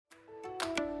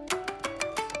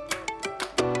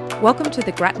Welcome to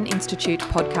the Grattan Institute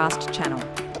podcast channel.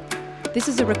 This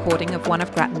is a recording of one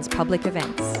of Grattan's public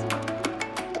events.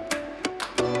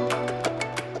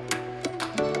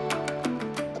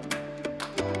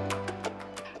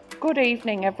 Good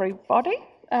evening, everybody.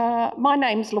 My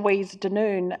name's Louise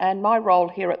Danoon, and my role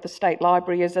here at the State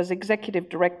Library is as Executive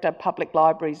Director, Public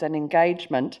Libraries and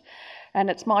Engagement. And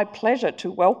it's my pleasure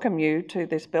to welcome you to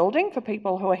this building for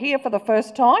people who are here for the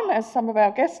first time, as some of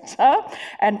our guests are,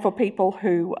 and for people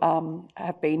who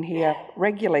have been here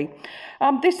regularly.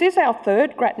 This is our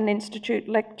third Grattan Institute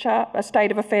lecture, a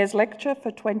State of Affairs lecture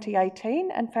for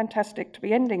 2018, and fantastic to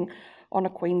be ending on a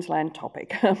Queensland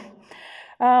topic.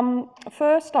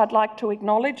 First, I'd like to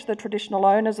acknowledge the traditional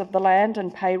owners of the land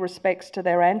and pay respects to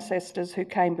their ancestors who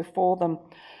came before them.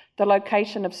 The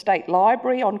location of State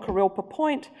Library on Kurilpa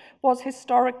Point was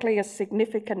historically a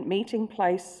significant meeting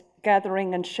place,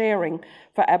 gathering and sharing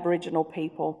for Aboriginal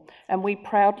people, and we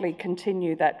proudly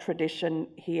continue that tradition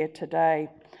here today.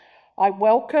 I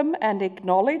welcome and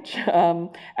acknowledge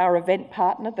our event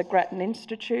partner, the Grattan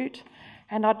Institute,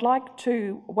 and I'd like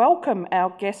to welcome our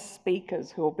guest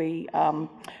speakers who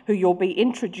you'll be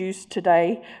introduced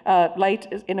today late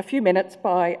in a few minutes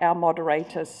by our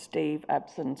moderator, Steve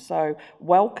Abson. So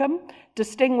welcome,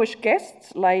 distinguished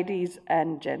guests, ladies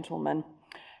and gentlemen.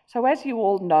 So as you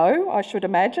all know, I should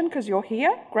imagine, because you're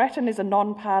here, Grattan is a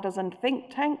non-partisan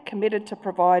think tank committed to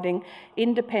providing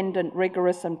independent,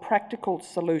 rigorous and practical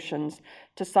solutions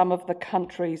to some of the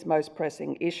country's most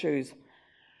pressing issues.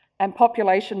 And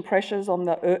population pressures on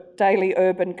the daily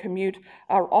urban commute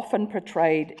are often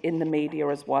portrayed in the media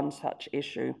as one such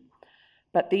issue.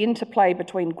 But the interplay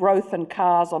between growth and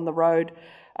cars on the road,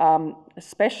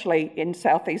 especially in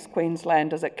southeast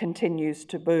Queensland as it continues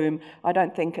to boom, I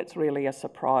don't think it's really a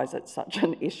surprise it's such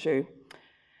an issue.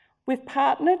 We've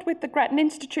partnered with the Grattan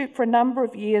Institute for a number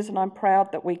of years, and I'm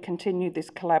proud that we continue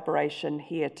this collaboration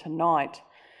here tonight.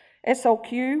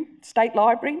 SLQ, State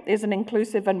Library, is an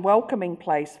inclusive and welcoming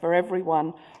place for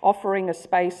everyone, offering a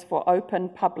space for open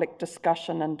public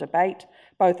discussion and debate,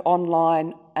 both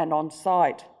online and on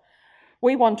site.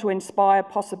 We want to inspire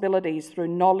possibilities through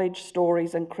knowledge,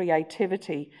 stories and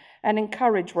creativity, and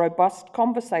encourage robust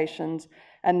conversations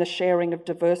and the sharing of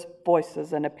diverse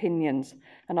voices and opinions.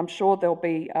 And I'm sure there'll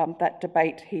be that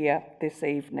debate here this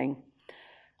evening.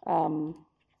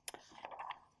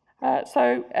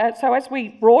 So as we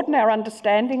broaden our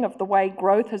understanding of the way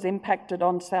growth has impacted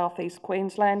on southeast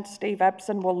Queensland, Steve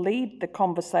Abson will lead the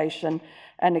conversation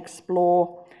and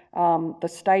explore the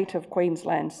state of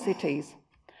Queensland's cities.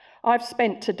 I've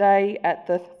spent today at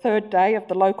the third day of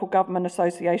the Local Government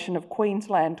Association of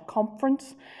Queensland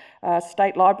conference.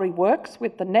 State Library works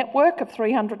with the network of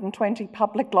 320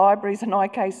 public libraries and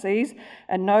IKCs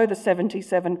and know the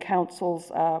 77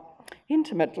 councils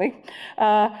intimately,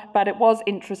 but it was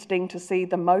interesting to see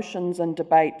the motions and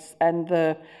debates and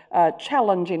the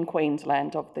challenge in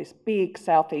Queensland of this big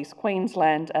southeast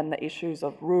Queensland and the issues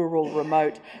of rural,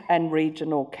 remote and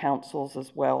regional councils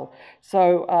as well.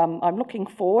 So I'm looking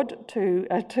forward to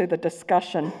the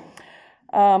discussion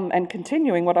and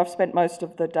continuing what I've spent most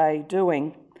of the day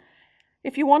doing.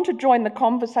 If you want to join the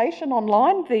conversation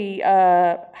online, the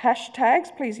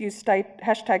hashtags, please use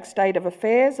hashtag State of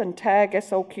Affairs and tag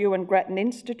SLQ and Grattan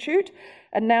Institute.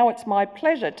 And now it's my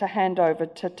pleasure to hand over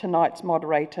to tonight's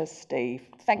moderator, Steve.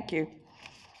 Thank you.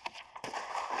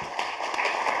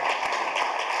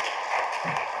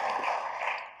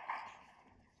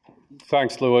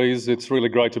 Thanks, Louise. It's really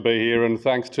great to be here, and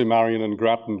thanks to Marion and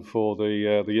Grattan for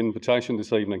the invitation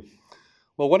this evening.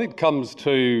 Well, when it comes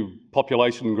to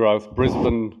population growth,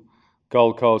 Brisbane,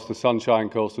 Gold Coast, the Sunshine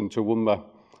Coast and Toowoomba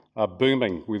are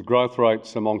booming, with growth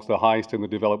rates amongst the highest in the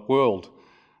developed world.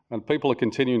 And people are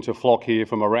continuing to flock here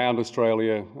from around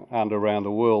Australia and around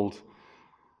the world.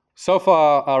 So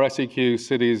far, our SEQ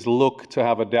cities look to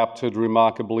have adapted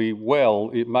remarkably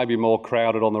well. It may be more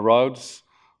crowded on the roads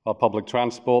or public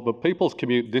transport, but people's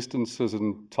commute distances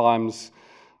and times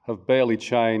have barely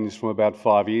changed from about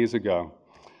 5 years ago.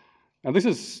 And this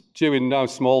is due in no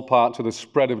small part to the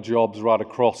spread of jobs right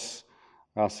across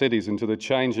our cities and to the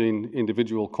changing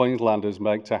individual Queenslanders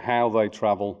make to how they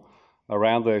travel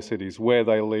around their cities, where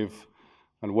they live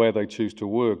and where they choose to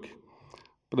work.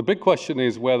 But the big question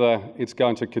is whether it's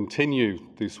going to continue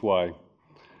this way.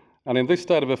 And in this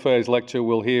State of Affairs lecture,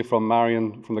 we'll hear from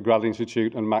Marion from the Grattan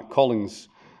Institute and Matt Collins,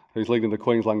 who's leading the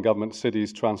Queensland Government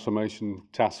Cities Transformation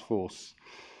Taskforce.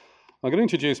 I'm going to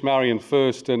introduce Marion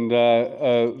first, and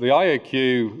the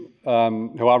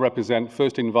IAQ, who I represent,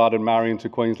 first invited Marion to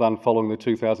Queensland following the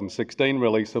 2016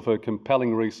 release of her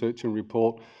compelling research and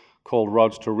report called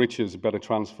Roads to Riches, Better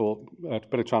Transport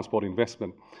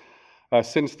Investment.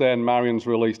 Since then, Marion's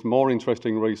released more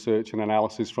interesting research and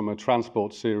analysis from a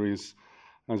transport series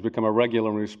and has become a regular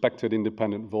and respected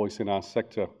independent voice in our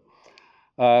sector.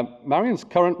 Marion's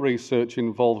current research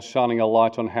involves shining a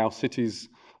light on how cities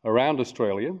around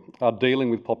Australia are dealing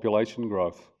with population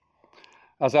growth.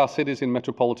 As our cities in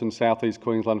metropolitan southeast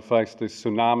Queensland face this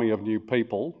tsunami of new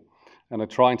people and are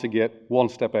trying to get one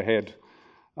step ahead,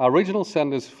 our regional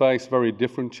centres face very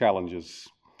different challenges.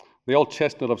 The old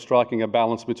chestnut of striking a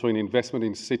balance between investment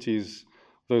in cities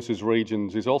versus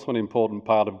regions is also an important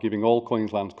part of giving all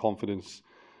Queensland's confidence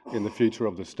in the future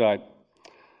of the state.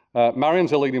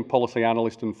 Marion's a leading policy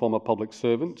analyst and former public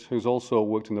servant who's also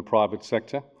worked in the private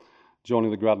sector,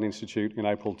 joining the Grattan Institute in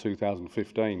April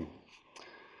 2015.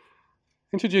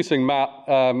 Introducing Matt,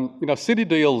 city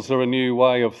deals are a new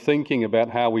way of thinking about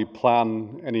how we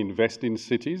plan and invest in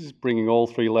cities, bringing all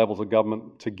three levels of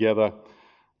government together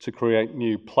to create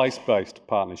new place-based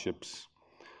partnerships.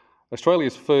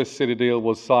 Australia's first city deal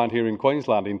was signed here in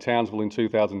Queensland, in Townsville in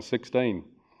 2016.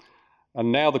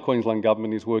 And now the Queensland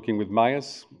Government is working with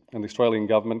mayors and the Australian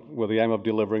Government with the aim of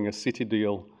delivering a city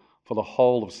deal for the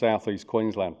whole of southeast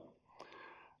Queensland.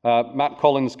 Matt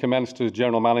Collins commenced as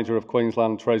General Manager of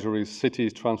Queensland Treasury's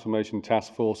Cities Transformation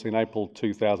Taskforce in April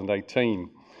 2018.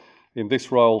 In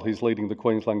this role, he's leading the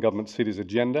Queensland Government Cities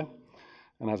Agenda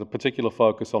and has a particular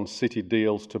focus on city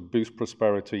deals to boost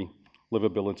prosperity,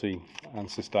 livability and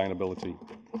sustainability.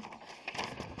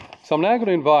 So I'm now going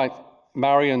to invite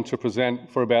Marion to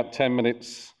present for about 10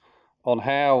 minutes on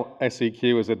how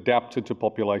SEQ has adapted to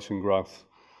population growth,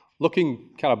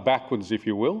 looking kind of backwards, if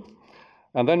you will.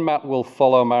 And then Matt will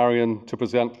follow Marion to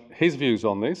present his views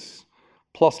on this,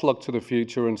 plus look to the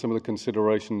future and some of the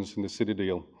considerations in the city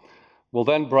deal. We'll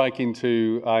then break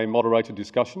into a moderated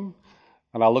discussion,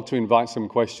 and I'll look to invite some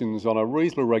questions on a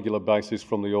reasonably regular basis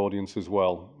from the audience as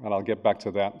well. And I'll get back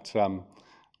to that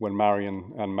when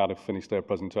Marion and Matt have finished their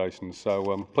presentations.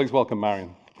 So please welcome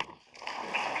Marion.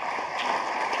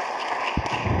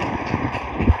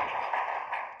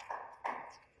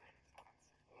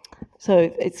 So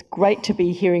it's great to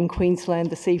be here in Queensland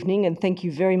this evening, and thank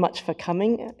you very much for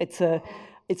coming.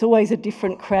 It's always a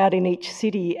different crowd in each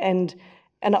city, and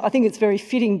I think it's very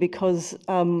fitting because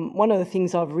one of the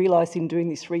things I've realised in doing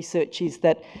this research is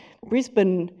that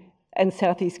Brisbane and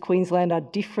southeast Queensland are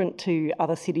different to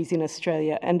other cities in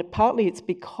Australia, and partly it's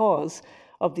because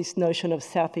of this notion of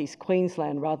southeast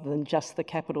Queensland rather than just the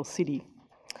capital city.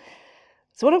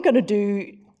 So what I'm going to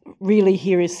do really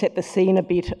here is set the scene a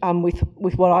bit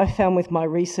with what I found with my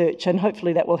research, and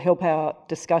hopefully that will help our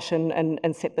discussion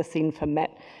and set the scene for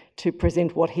Matt to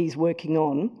present what he's working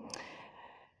on.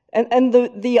 And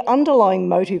the underlying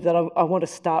motive that I want to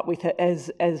start with,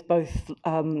 as both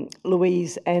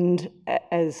Louise and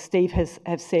as Steve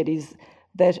have said, is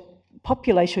that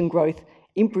population growth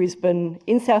in Brisbane,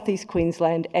 in southeast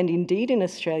Queensland, and indeed in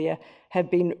Australia have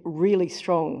been really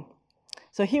strong.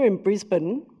 So here in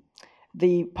Brisbane,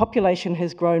 the population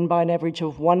has grown by an average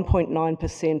of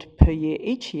 1.9% per year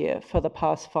each year for the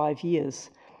past 5 years.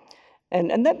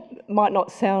 And that might not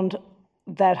sound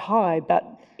that high,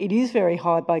 but it is very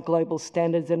high by global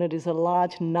standards, and it is a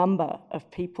large number of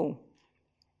people.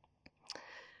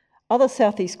 Other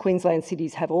southeast Queensland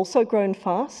cities have also grown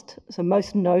fast, so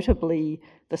most notably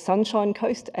the Sunshine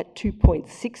Coast at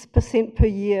 2.6% per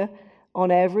year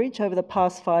on average over the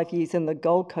past 5 years, and the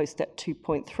Gold Coast at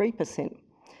 2.3%.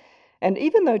 And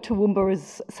even though Toowoomba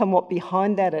is somewhat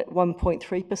behind that at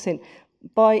 1.3%,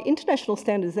 by international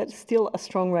standards, that's still a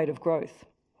strong rate of growth.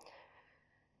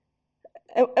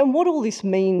 And what all this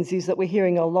means is that we're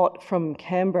hearing a lot from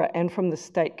Canberra and from the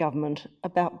state government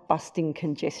about busting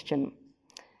congestion.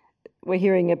 We're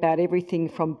hearing about everything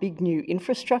from big new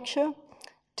infrastructure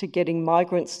to getting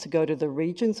migrants to go to the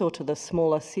regions or to the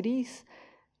smaller cities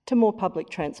to more public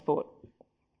transport.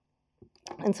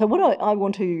 And so what I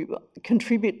want to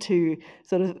contribute to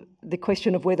sort of the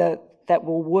question of whether that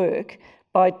will work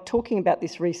by talking about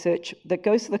this research that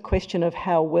goes to the question of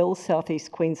how well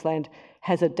southeast Queensland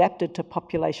has adapted to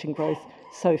population growth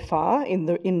so far in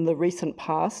the recent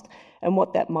past, and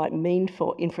what that might mean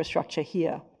for infrastructure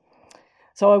here.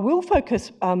 So I will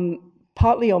focus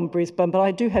partly on Brisbane, but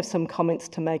I do have some comments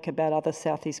to make about other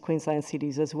southeast Queensland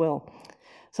cities as well.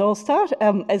 So I'll start,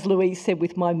 as Louise said,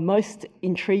 with my most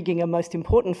intriguing and most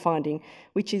important finding,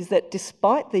 which is that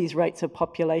despite these rates of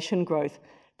population growth,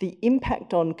 the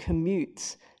impact on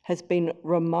commutes has been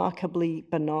remarkably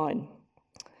benign.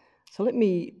 So let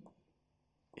me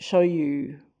show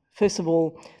you, first of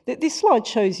all, this slide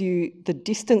shows you the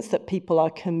distance that people are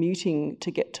commuting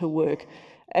to get to work.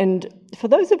 And for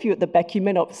those of you at the back, you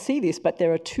may not see this, but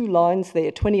there are two lines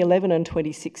there, 2011 and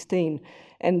 2016.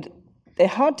 And they're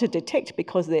hard to detect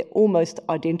because they're almost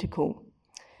identical.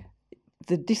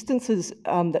 The distances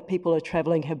that people are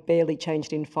travelling have barely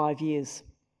changed in 5 years.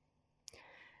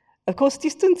 Of course,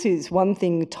 distance is one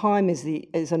thing, time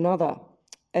is another.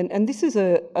 And this is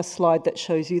a slide that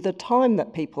shows you the time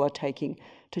that people are taking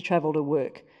to travel to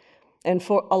work. And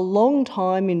for a long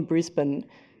time in Brisbane,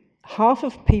 half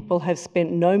of people have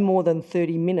spent no more than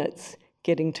 30 minutes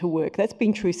getting to work. That's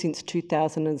been true since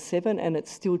 2007, and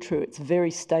it's still true. It's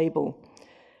very stable.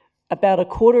 About a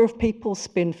quarter of people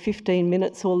spend 15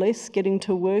 minutes or less getting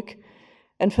to work.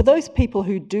 And for those people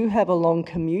who do have a long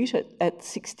commute at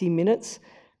 60 minutes,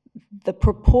 the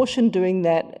proportion doing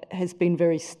that has been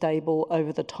very stable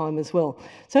over the time as well.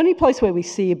 So the only place where we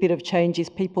see a bit of change is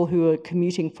people who are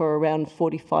commuting for around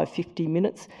 45, 50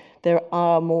 minutes. There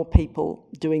are more people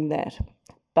doing that.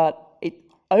 But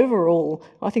overall,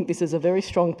 I think this is a very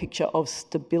strong picture of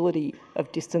stability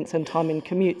of distance and time in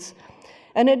commutes.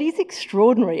 And it is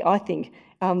extraordinary, I think,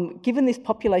 given this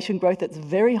population growth that's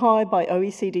very high by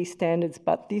OECD standards,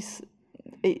 but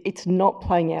it's not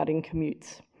playing out in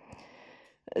commutes.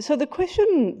 So the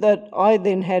question that I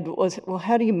then had was, well,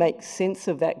 how do you make sense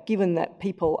of that, given that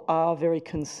people are very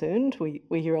concerned? We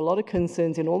hear a lot of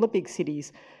concerns in all the big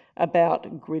cities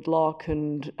about gridlock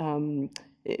and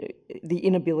the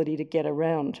inability to get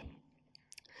around.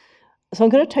 So I'm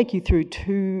going to take you through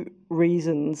two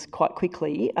reasons quite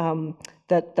quickly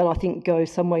that I think go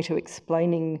some way to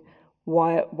explaining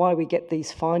why we get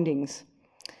these findings.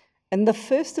 And the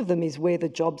first of them is where the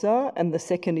jobs are, and the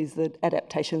second is the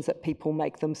adaptations that people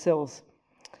make themselves.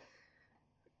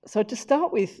 So to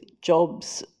start with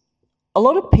jobs, a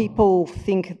lot of people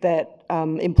think that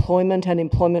employment and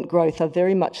employment growth are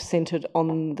very much centred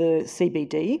on the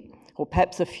CBD, or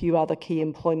perhaps a few other key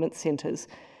employment centres.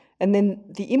 And then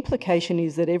the implication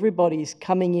is that everybody's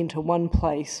coming into one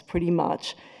place pretty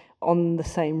much on the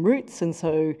same routes, and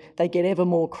so they get ever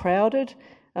more crowded,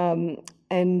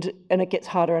 and it gets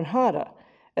harder and harder.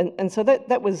 And so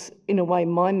that was, in a way,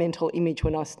 my mental image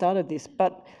when I started this,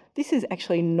 but this is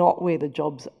actually not where the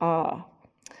jobs are.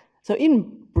 So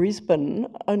in Brisbane,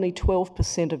 only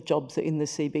 12% of jobs are in the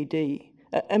CBD.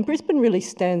 And Brisbane really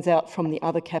stands out from the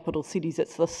other capital cities.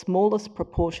 It's the smallest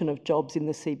proportion of jobs in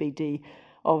the CBD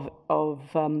of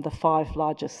the 5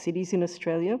 largest cities in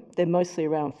Australia. They're mostly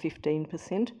around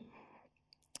 15%.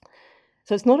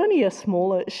 So it's not only a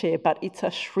smaller share, but it's a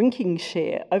shrinking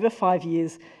share. Over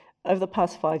the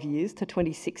past 5 years to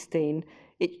 2016,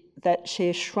 that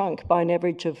share shrunk by an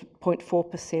average of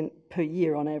 0.4% per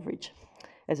year on average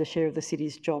as a share of the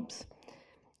city's jobs.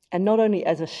 And not only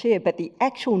as a share, but the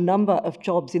actual number of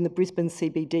jobs in the Brisbane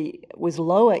CBD was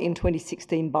lower in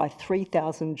 2016 by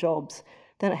 3,000 jobs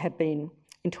than it had been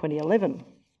in 2011.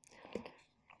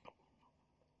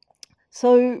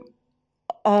 So,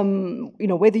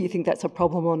 whether you think that's a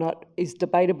problem or not is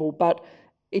debatable, but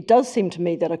it does seem to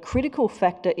me that a critical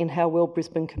factor in how well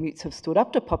Brisbane commutes have stood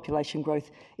up to population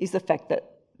growth is the fact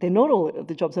that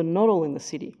the jobs are not all in the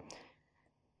city.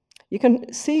 You can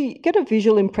get a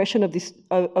visual impression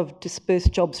of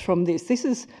dispersed jobs from this. This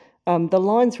is, the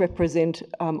lines represent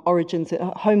origins,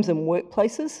 homes and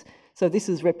workplaces. So this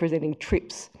is representing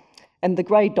trips. And the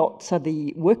grey dots are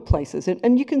the workplaces.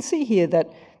 And you can see here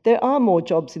that there are more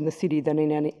jobs in the city than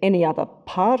in any other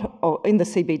part, or in the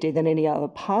CBD than any other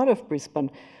part of Brisbane.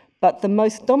 But the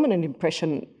most dominant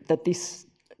impression that this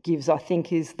gives, I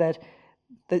think, is that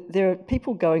there are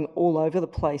people going all over the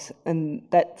place, and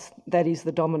that is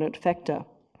the dominant factor.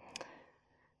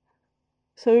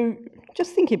 So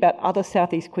just thinking about other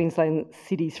southeast Queensland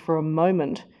cities for a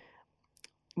moment,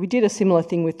 we did a similar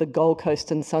thing with the Gold Coast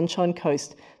and Sunshine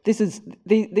Coast.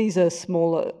 These are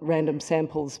smaller random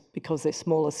samples because they're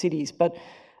smaller cities, but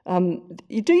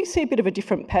you do see a bit of a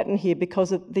different pattern here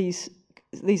because of these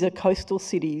are coastal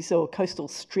cities, or coastal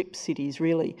strip cities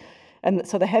really, and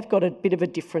so they have got a bit of a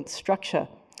different structure.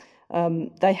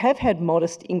 They have had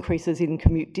modest increases in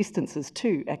commute distances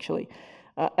too, actually,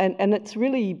 and it's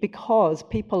really because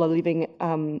people are living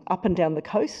up and down the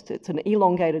coast. It's an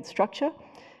elongated structure,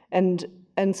 and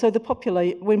so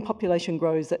when population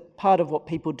grows, that part of what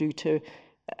people do to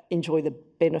enjoy the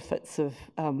benefits of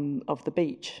the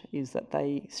beach is that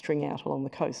they string out along the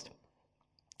coast.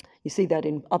 You see that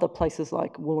in other places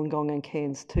like Wollongong and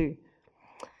Cairns too.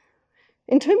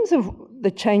 In terms of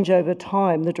the change over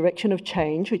time, the direction of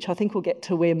change, which I think we'll get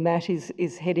to where Matt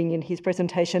is heading in his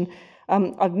presentation,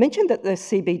 I've mentioned that the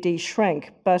CBD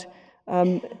shrank, but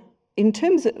in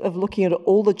terms of looking at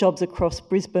all the jobs across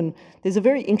Brisbane, there's a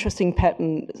very interesting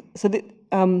pattern. So that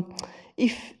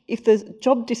if the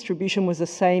job distribution was the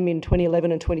same in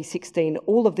 2011 and 2016,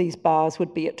 all of these bars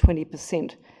would be at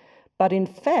 20%. But in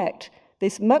fact,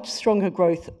 there's much stronger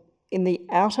growth in the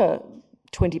outer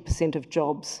 20% of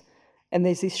jobs, and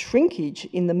there's this shrinkage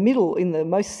in the middle, in the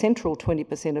most central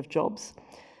 20% of jobs.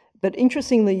 But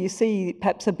interestingly, you see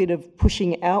perhaps a bit of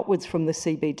pushing outwards from the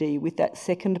CBD with that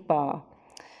second bar.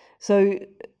 So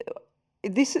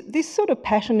this sort of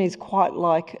pattern is quite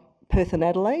like Perth and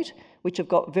Adelaide, which have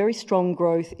got very strong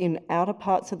growth in outer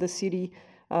parts of the city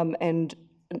and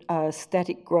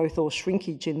static growth or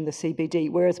shrinkage in the CBD,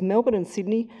 whereas Melbourne and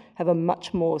Sydney have a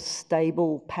much more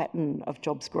stable pattern of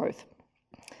jobs growth.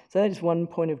 So that is one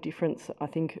point of difference, I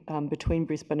think, between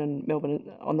Brisbane and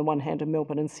Melbourne on the one hand and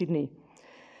Melbourne and Sydney.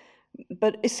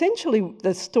 But essentially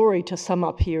the story to sum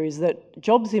up here is that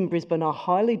jobs in Brisbane are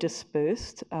highly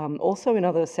dispersed, also in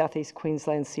other southeast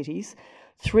Queensland cities.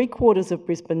 3/4 of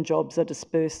Brisbane jobs are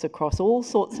dispersed across all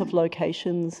sorts of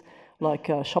locations, like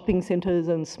shopping centres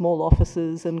and small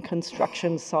offices and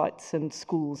construction sites and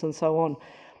schools and so on.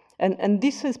 And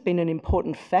this has been an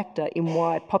important factor in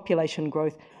why population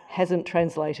growth hasn't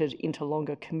translated into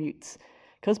longer commutes.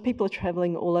 Because people are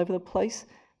travelling all over the place,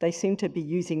 they seem to be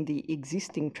using the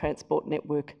existing transport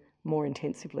network more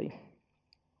intensively.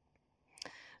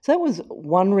 So that was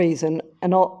one reason,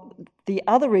 and the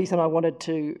other reason I wanted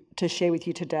to share with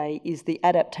you today is the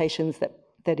adaptations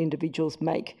that individuals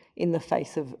make in the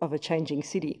face of a changing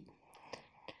city.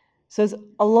 So there's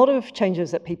a lot of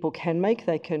changes that people can make.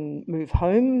 They can move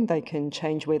home, they can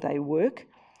change where they work,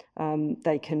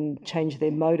 they can change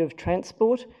their mode of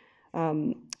transport,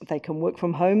 they can work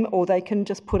from home, or they can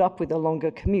just put up with a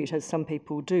longer commute, as some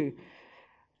people do.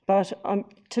 But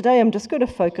today I'm just going to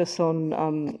focus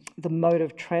on the mode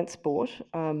of transport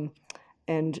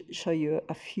and show you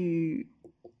a few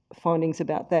findings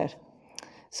about that.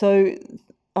 So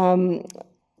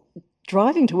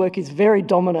driving to work is very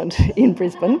dominant in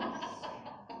Brisbane.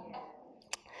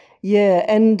 Yeah,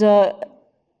 and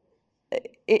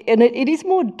it is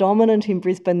more dominant in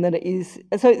Brisbane than it is.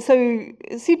 So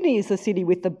Sydney is the city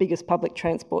with the biggest public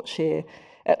transport share,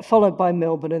 followed by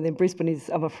Melbourne, and then Brisbane is,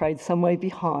 I'm afraid, some way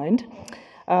behind.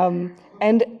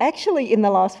 And actually, in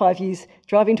the last 5 years,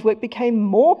 driving to work became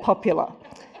more popular,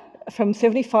 from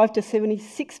 75 to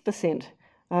 76%.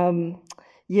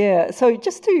 Yeah, so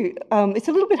just to, it's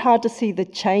a little bit hard to see the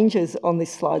changes on this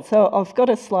slide. So I've got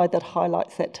a slide that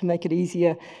highlights that to make it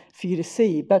easier for you to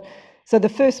see. But so the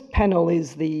first panel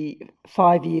is the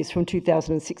 5 years from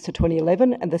 2006 to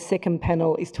 2011, and the second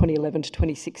panel is 2011 to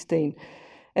 2016.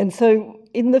 And so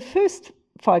in the first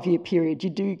 5-year period, you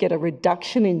do get a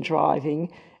reduction in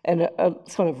driving and a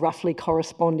sort of roughly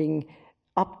corresponding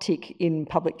uptick in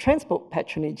public transport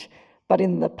patronage. But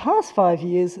in the past 5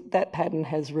 years, that pattern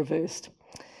has reversed.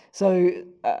 So,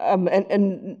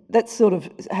 and that's sort of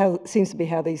how seems to be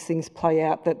how these things play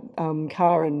out, that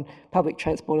car and public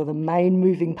transport are the main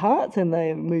moving parts and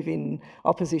they move in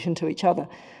opposition to each other.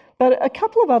 But a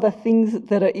couple of other things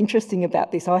that are interesting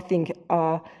about this, I think,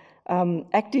 are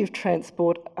active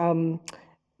transport.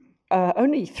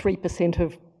 Only 3%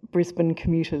 of Brisbane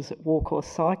commuters walk or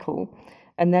cycle,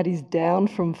 and that is down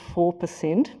from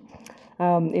 4%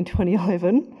 in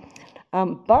 2011.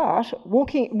 But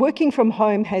working from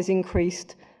home has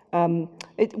increased.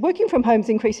 Working from home is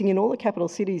increasing in all the capital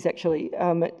cities, actually,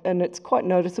 and it's quite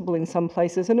noticeable in some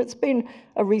places. And it's been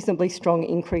a reasonably strong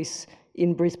increase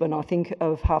in Brisbane, I think,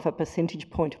 of 0.5 percentage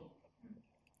point.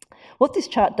 What this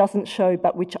chart doesn't show,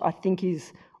 but which I think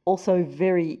is also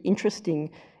very interesting,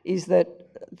 is that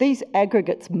these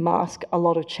aggregates mask a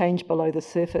lot of change below the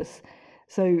surface.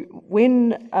 So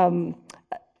when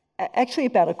actually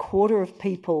about a quarter of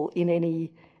people in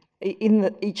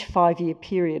each 5-year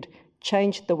period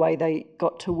changed the way they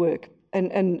got to work.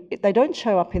 And they don't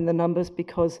show up in the numbers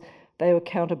because they were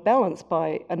counterbalanced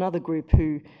by another group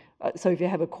who, so if you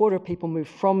have a quarter of people move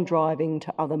from driving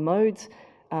to other modes,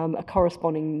 a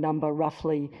corresponding number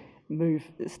roughly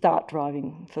start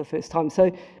driving for the first time.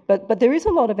 So, but there is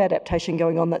a lot of adaptation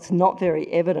going on that's not very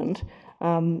evident,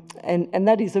 and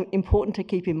that is important to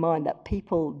keep in mind, that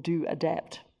people do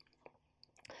adapt.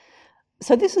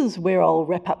 So this is where I'll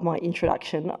wrap up my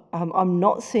introduction. I'm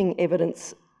not seeing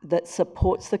evidence that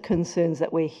supports the concerns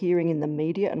that we're hearing in the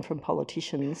media and from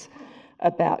politicians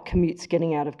about commutes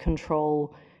getting out of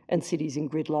control and cities in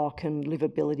gridlock and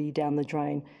livability down the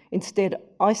drain. Instead,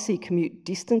 I see commute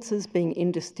distances being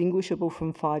indistinguishable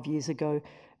from 5 years ago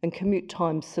and commute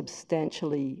times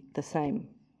substantially the same.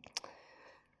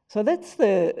 So that's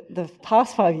the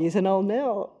past 5 years, and I'll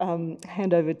now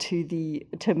hand over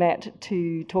to Matt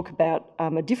to talk about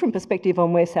a different perspective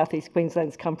on where South East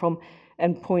Queensland's come from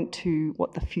and point to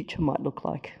what the future might look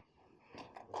like.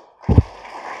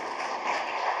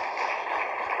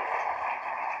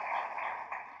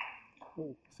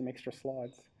 Ooh, some extra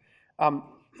slides.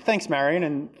 Thanks, Marion,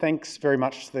 and thanks very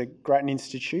much to the Grattan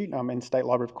Institute and State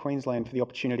Library of Queensland for the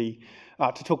opportunity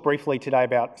to talk briefly today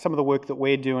about some of the work that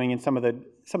we're doing and some of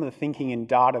the thinking and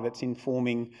data that's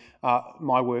informing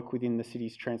my work within the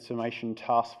city's transformation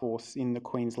Taskforce in the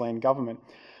Queensland government.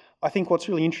 I think what's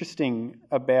really interesting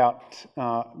about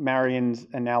Marion's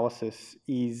analysis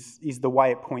is the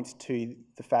way it points to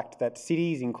the fact that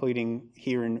cities, including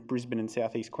here in Brisbane and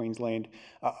South East Queensland,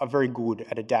 are very good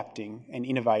at adapting and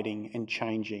innovating and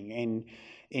changing. And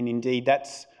indeed,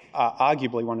 that's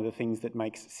arguably one of the things that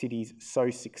makes cities so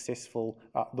successful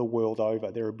the world over,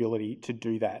 their ability to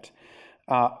do that.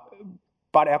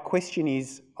 But our question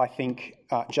is, I think,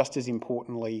 just as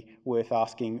importantly worth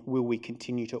asking, will we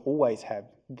continue to always have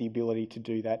the ability to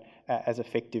do that as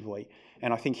effectively?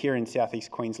 And I think here in South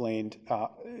East Queensland,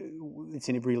 it's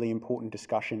a really important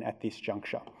discussion at this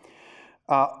juncture.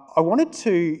 I wanted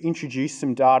to introduce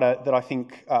some data that I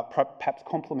think perhaps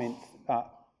complements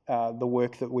the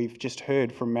work that we've just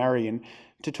heard from Marion,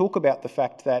 to talk about the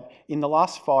fact that in the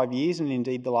last 5 years, and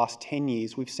indeed the last 10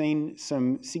 years, we've seen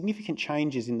some significant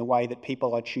changes in the way that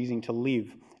people are choosing to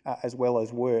live as well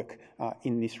as work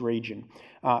in this region.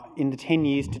 In the 10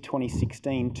 years to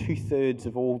 2016, 2/3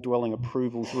 of all dwelling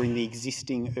approvals were in the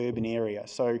existing urban area,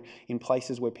 so in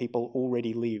places where people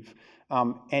already live.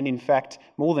 And in fact,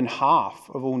 more than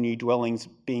half of all new dwellings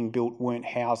being built weren't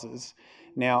houses.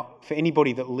 Now, for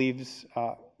anybody that lives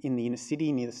in the inner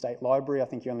city near the State Library, I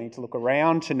think you only need to look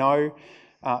around to know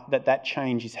that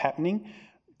change is happening.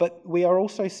 But we are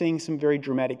also seeing some very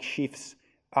dramatic shifts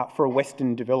for a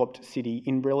Western developed city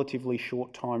in relatively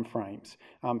short time frames.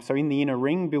 So in the inner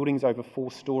ring, buildings over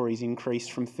 4 stories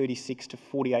increased from 36 to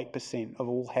 48% of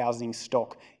all housing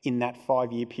stock in that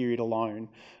 5-year period alone,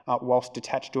 whilst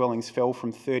detached dwellings fell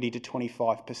from 30 to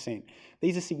 25%.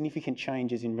 These are significant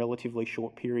changes in relatively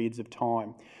short periods of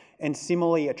time. And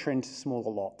similarly, a trend to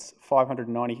smaller lots.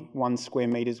 591 square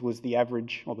metres was the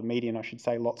average, or the median, I should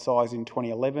say, lot size in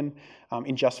 2011.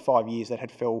 In just 5 years, that had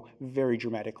fell very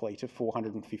dramatically to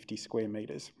 450 square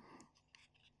metres.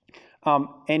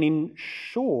 And in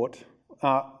short,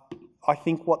 I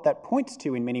think what that points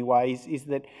to in many ways is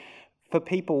that for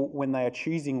people, when they are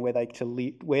choosing where they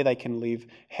can live,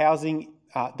 housing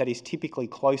that is typically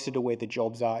closer to where the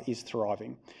jobs are is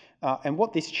thriving. And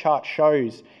what this chart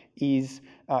shows is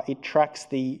it tracks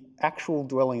the actual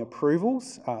dwelling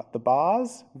approvals, the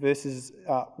bars, versus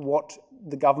what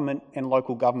the government and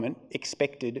local government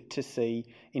expected to see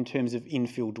in terms of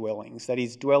infill dwellings. That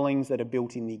is, dwellings that are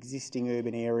built in the existing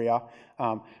urban area,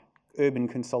 urban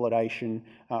consolidation,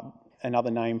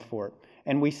 another name for it.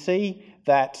 And we see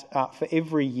that for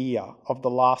every year of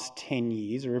the last 10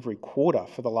 years, or every quarter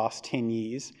for the last 10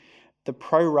 years, the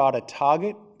pro rata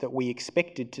target that we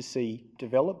expected to see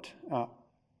developed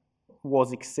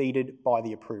was exceeded by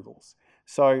the approvals.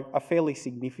 So a fairly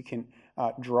significant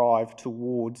drive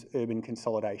towards urban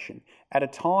consolidation. At a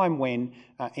time when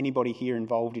anybody here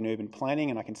involved in urban planning,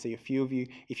 and I can see a few of you,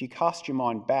 if you cast your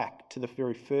mind back to the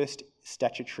very first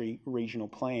statutory regional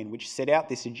plan, which set out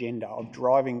this agenda of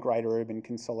driving greater urban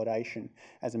consolidation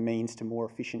as a means to more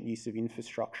efficient use of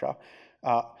infrastructure,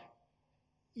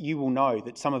 you will know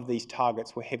that some of these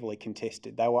targets were heavily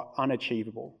contested. They were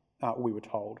unachievable, we were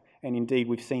told. And indeed,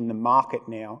 we've seen the market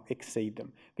now exceed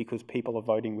them because people are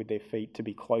voting with their feet to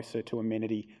be closer to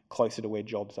amenity, closer to where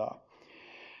jobs are.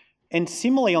 And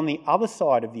similarly, on the other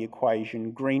side of the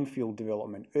equation, greenfield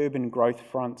development, urban growth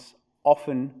fronts,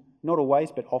 often, not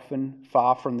always, but often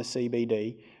far from the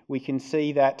CBD, we can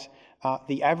see that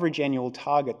the average annual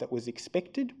target that was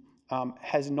expected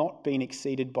has not been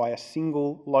exceeded by a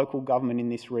single local government in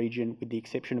this region, with the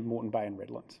exception of Moreton Bay and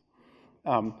Redlands.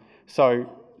 So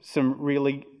some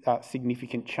really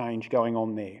significant change going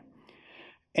on there.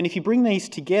 And if you bring these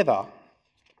together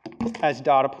as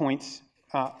data points,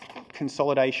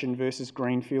 consolidation versus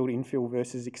greenfield, infill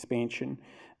versus expansion,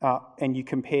 and you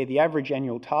compare the average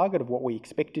annual target of what we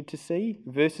expected to see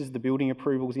versus the building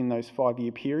approvals in those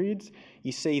 5-year periods,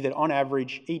 you see that on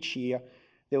average each year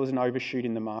there was an overshoot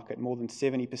in the market, more than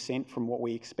 70% from what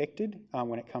we expected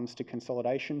when it comes to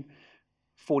consolidation,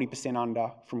 40%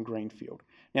 under from greenfield.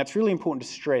 Now, it's really important to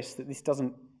stress that this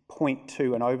doesn't point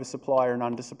to an oversupply or an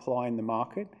undersupply in the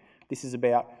market. This is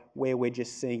about where we're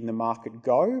just seeing the market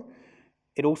go.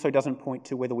 It also doesn't point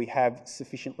to whether we have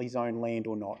sufficiently zoned land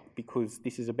or not, because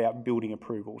this is about building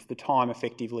approvals, the time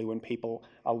effectively when people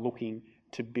are looking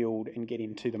to build and get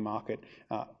into the market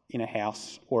in a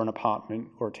house or an apartment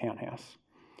or a townhouse.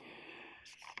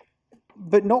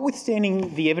 But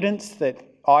notwithstanding the evidence that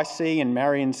I see and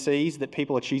Marion sees that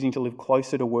people are choosing to live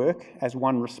closer to work as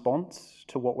one response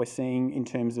to what we're seeing in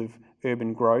terms of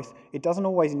urban growth. It doesn't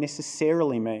always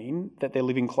necessarily mean that they're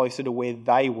living closer to where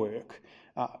they work.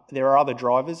 There are other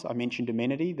drivers, I mentioned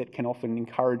amenity, that can often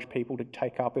encourage people to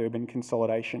take up urban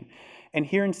consolidation. And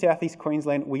here in South East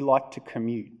Queensland, we like to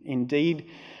commute. Indeed,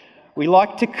 we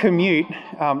like to commute.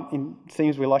 It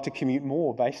seems we like to commute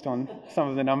more based on some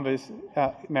of the numbers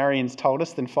Marion's told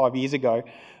us than 5 years ago.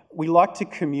 We like to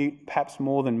commute perhaps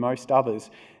more than most others.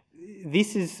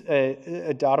 This is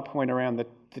a data point around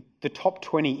the top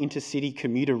 20 intercity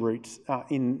commuter routes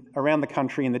around the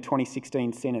country in the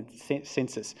 2016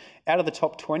 census. Out of the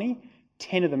top 20,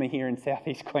 10 of them are here in South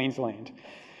East Queensland.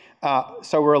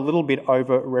 So we're a little bit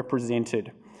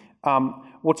overrepresented.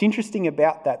 What's interesting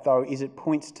about that, though, is it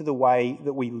points to the way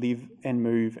that we live and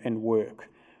move and work.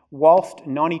 Whilst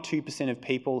 92% of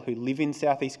people who live in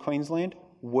South East Queensland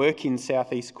work in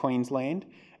South East Queensland,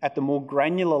 at the more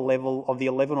granular level of the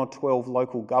 11 or 12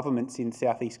 local governments in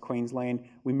South East Queensland,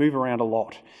 we move around a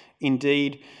lot.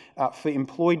 Indeed, for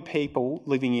employed people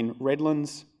living in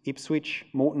Redlands, Ipswich,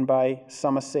 Moreton Bay,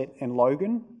 Somerset and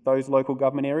Logan, those local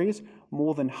government areas,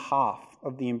 more than half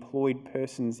of the employed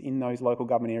persons in those local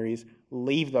government areas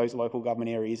leave those local government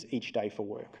areas each day for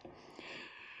work.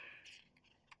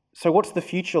 So what's the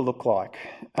future look like?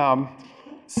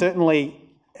 Certainly,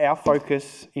 our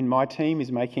focus in my team is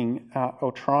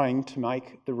trying to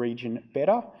make the region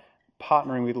better,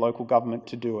 partnering with local government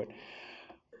to do it.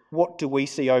 What do we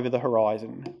see over the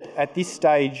horizon? At this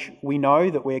stage, we know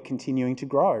that we're continuing to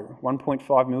grow,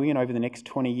 1.5 million over the next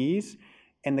 20 years,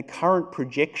 and the current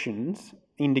projections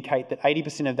indicate that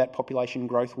 80% of that population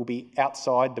growth will be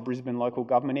outside the Brisbane local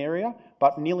government area,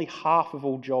 but nearly half of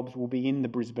all jobs will be in the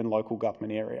Brisbane local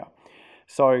government area.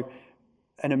 So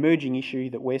an emerging issue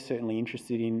that we're certainly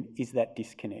interested in is that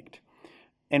disconnect.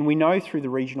 And we know through the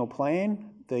regional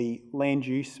plan, the land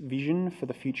use vision for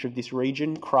the future of this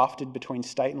region, crafted between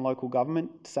state and local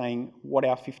government, saying what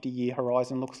our 50-year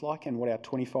horizon looks like and what our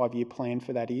 25-year plan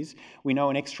for that is. We know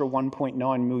an extra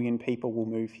 1.9 million people will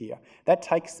move here. That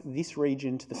takes this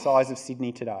region to the size of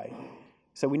Sydney today.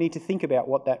 So we need to think about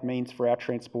what that means for our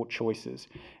transport choices.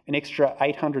 An extra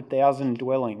 800,000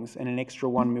 dwellings and an extra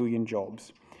 1 million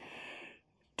jobs.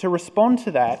 To respond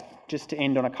to that, just to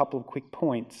end on a couple of quick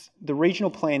points, the regional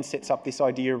plan sets up this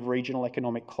idea of regional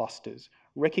economic clusters,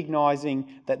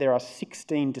 recognising that there are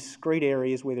 16 discrete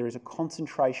areas where there is a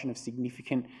concentration of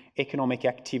significant economic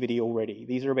activity already.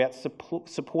 These are about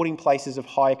supporting places of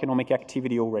high economic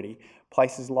activity already,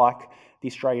 places like the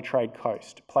Australia Trade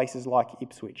Coast, places like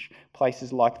Ipswich,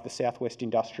 places like the Southwest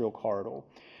Industrial Corridor.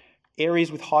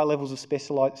 Areas with high levels of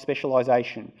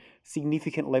specialisation,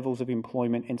 significant levels of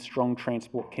employment and strong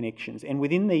transport connections. And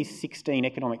within these 16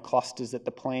 economic clusters that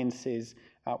the plan says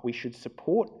we should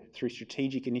support through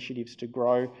strategic initiatives to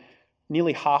grow,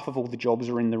 nearly half of all the jobs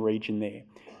are in the region there.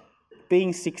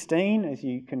 Being 16, as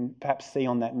you can perhaps see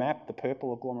on that map, the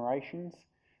purple agglomerations,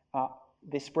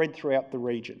 they're spread throughout the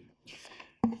region.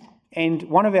 And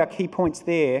one of our key points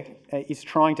there is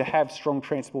trying to have strong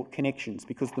transport connections,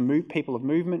 because the people of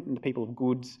movement and the people of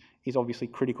goods is obviously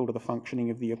critical to the functioning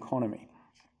of the economy.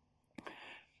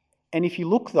 And if you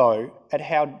look, though,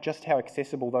 at just how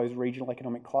accessible those regional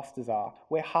economic clusters are,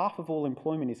 where half of all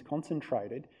employment is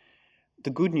concentrated, the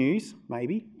good news,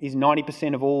 maybe, is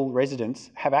 90% of all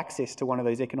residents have access to one of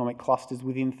those economic clusters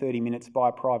within 30 minutes by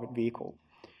a private vehicle.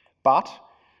 But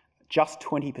just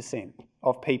 20%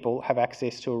 of people have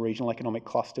access to a regional economic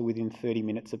cluster within 30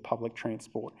 minutes of public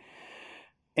transport.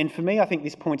 And for me, I think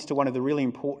this points to one of the really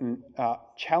important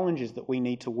challenges that we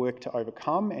need to work to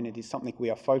overcome, and it is something we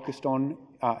are focused on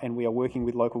and we are working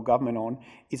with local government on,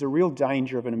 is a real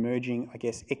danger of an emerging,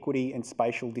 equity and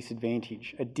spatial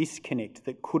disadvantage, a disconnect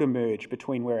that could emerge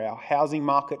between where our housing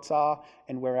markets are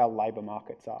and where our labour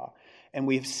markets are. And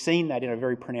we've seen that in a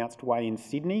very pronounced way in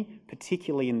Sydney,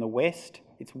 particularly in the West.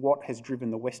 It's what has driven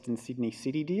the Western Sydney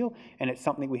City deal, and it's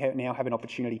something we now have an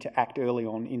opportunity to act early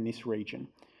on in this region.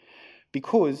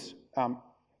 Because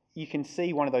you can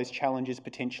see one of those challenges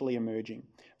potentially emerging.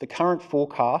 The current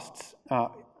forecasts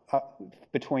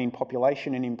between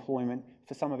population and employment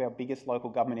for some of our biggest local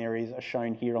government areas are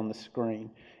shown here on the screen.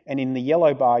 And in the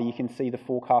yellow bar, you can see the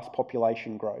forecast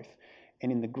population growth.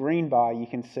 And in the green bar, you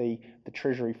can see the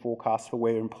Treasury forecast for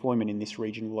where employment in this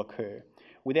region will occur.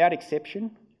 Without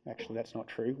exception, actually that's not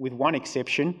true, with one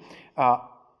exception,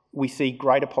 we see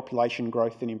greater population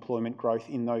growth than employment growth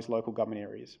in those local government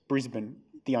areas. Brisbane,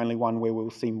 the only one where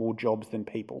we'll see more jobs than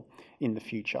people in the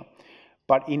future.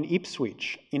 But in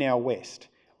Ipswich, in our west,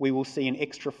 we will see an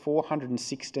extra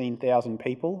 416,000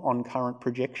 people on current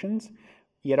projections,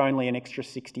 yet only an extra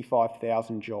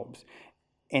 65,000 jobs.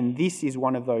 And this is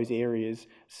one of those areas,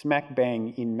 smack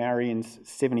bang in Marion's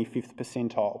 75th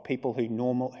percentile, people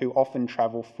who often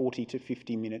travel 40 to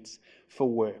 50 minutes for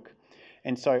work.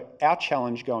 And so our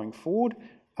challenge going forward,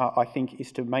 I think,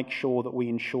 is to make sure that we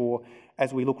ensure,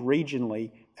 as we look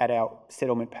regionally at our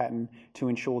settlement pattern, to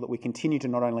ensure that we continue to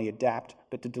not only adapt,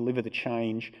 but to deliver the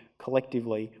change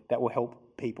collectively that will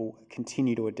help people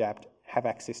continue to adapt, have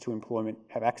access to employment,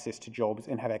 have access to jobs,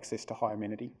 and have access to high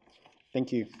amenity.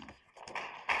 Thank you.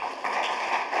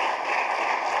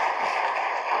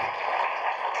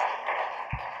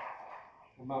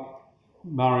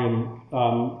 Marion,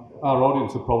 our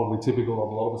audience are probably typical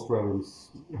of a lot of Australians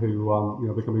who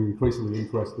are becoming increasingly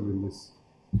interested in this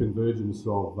convergence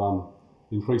of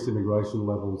increased immigration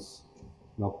levels,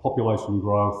 population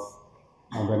growth,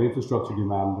 and then infrastructure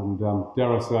demand. And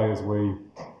dare I say, as we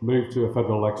move to a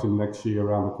federal election next year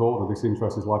around the corner, this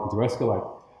interest is likely to escalate.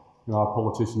 Our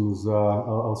politicians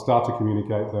will start to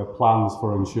communicate their plans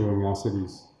for ensuring our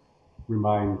cities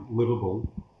remain livable.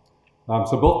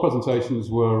 So both presentations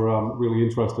were really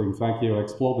interesting. Thank you. I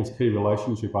explored this key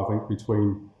relationship, I think,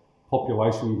 between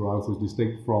population growth as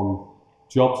distinct from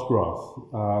jobs growth.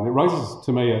 And it raises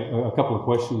to me a couple of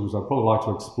questions I'd probably like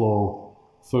to explore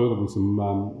further with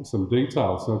some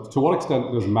detail. So to what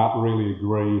extent does Matt really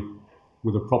agree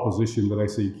with the proposition that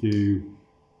SEQ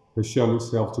has shown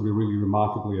itself to be really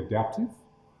remarkably adaptive?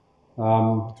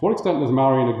 To what extent does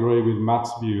Marion agree with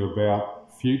Matt's view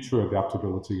about future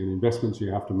adaptability and investments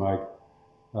you have to make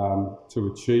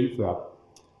to achieve that?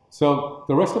 So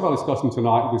the rest of our discussion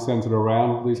tonight will be centred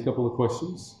around these couple of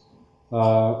questions. And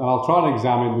I'll try and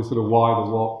examine the sort of why, the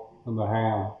what, and the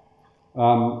how.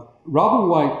 Rather than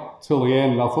wait till the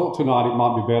end, I thought tonight it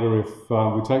might be better if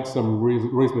we take some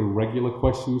reasonably regular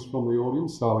questions from the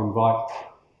audience. So I'll invite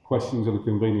questions at a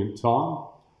convenient time.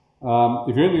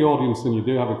 If you're in the audience and you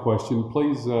do have a question,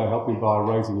 please help me by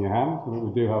raising your hand. We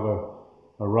do have a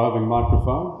roving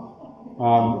microphone.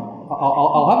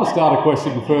 I'll have a starter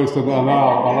question first, and then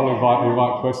I'll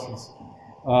invite questions.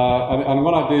 And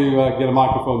when I do get a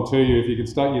microphone to you, if you could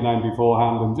state your name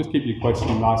beforehand and just keep your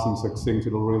question nice and succinct,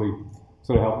 it'll really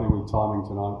sort of help me with timing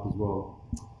tonight as well.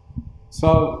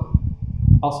 So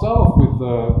I'll start off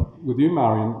with you,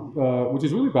 Marion, which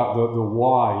is really about the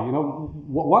why.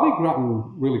 Why did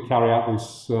Grattan really carry out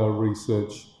this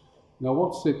research?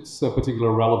 What's its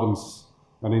particular relevance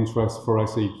and interest for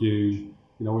SEQ?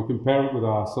 We compare it with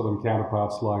our southern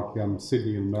counterparts like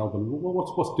Sydney and Melbourne.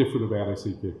 What's different about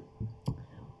SEQ?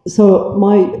 So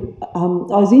I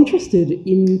was interested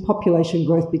in population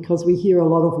growth because we hear a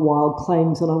lot of wild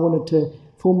claims, and I wanted to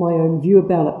form my own view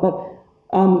about it. But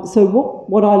so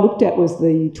what I looked at was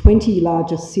the 20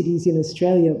 largest cities in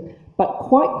Australia, but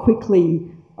quite quickly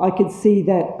I could see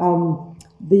that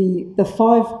the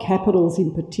 5 capitals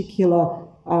in particular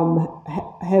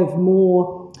have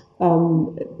more.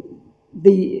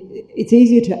 It's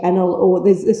easier to analyse, or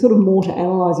there's sort of more to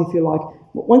analyse, if you like.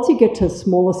 Once you get to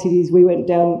smaller cities, we went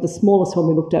down, the smallest one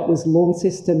we looked at was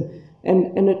Launceston,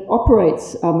 and it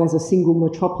operates as a single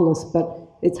metropolis, but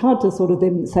it's hard to sort of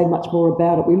then say much more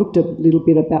about it. We looked a little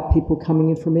bit about people coming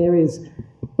in from areas.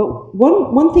 But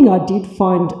one thing I did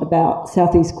find about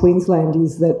southeast Queensland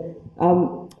is that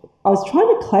I was trying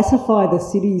to classify the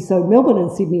cities. So Melbourne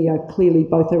and Sydney are clearly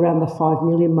both around the 5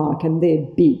 million mark, and they're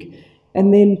big.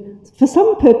 And then for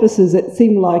some purposes, it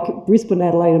seemed like Brisbane,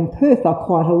 Adelaide and Perth are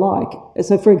quite alike.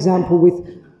 So, for example, with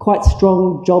quite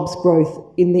strong jobs growth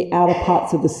in the outer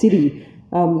parts of the city,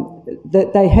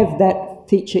 that they have that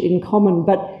feature in common.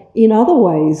 But in other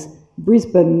ways,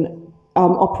 Brisbane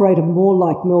operated more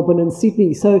like Melbourne and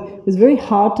Sydney. So it was very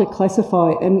hard to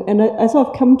classify. And as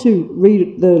I've come to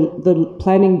read the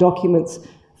planning documents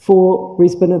for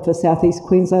Brisbane and for southeast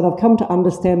Queensland, I've come to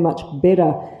understand much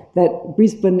better that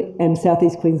Brisbane and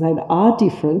southeast Queensland are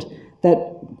different,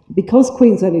 that because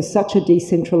Queensland is such a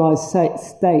decentralised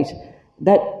state,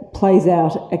 that plays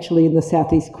out actually in the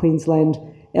southeast Queensland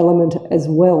element as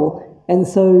well. And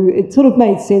so it sort of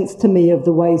made sense to me of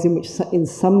the ways in which, in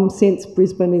some sense,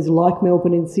 Brisbane is like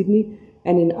Melbourne and Sydney,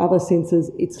 and in other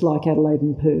senses, it's like Adelaide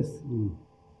and Perth.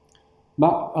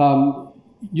 Matt,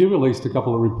 you released a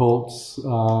couple of reports,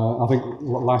 I think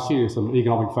last year, some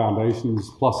economic foundations,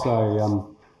 plus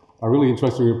a really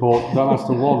interesting report, that's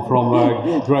the one from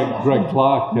Greg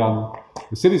Clark,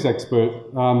 the cities expert.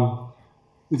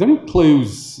 Is there any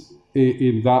clues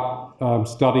in that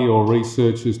study or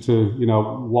research as to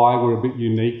why we're a bit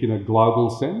unique in a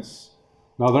global sense?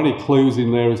 Now, are there any clues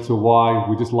in there as to why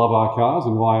we just love our cars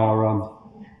and why our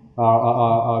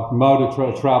mode of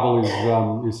travel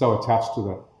is so attached to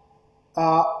that?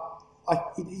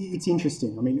 It's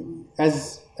interesting. I mean,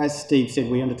 as Steve said,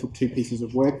 we undertook 2 pieces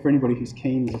of work. For anybody who's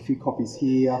keen, there's a few copies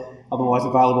here, otherwise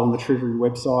available on the Treasury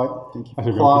website. Thank you for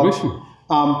the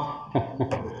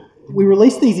plug. We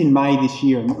released these in May this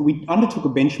year, and we undertook a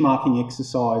benchmarking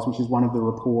exercise, which is one of the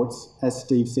reports, as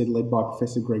Steve said, led by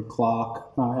Professor Greg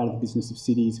Clark, out of the Business of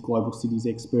Cities, global cities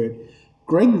expert.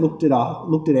 Greg looked at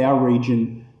our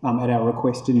region at our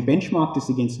request and benchmarked us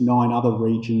against 9 other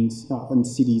regions and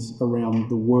cities around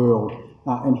the world.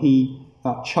 And he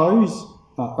chose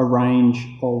a range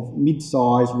of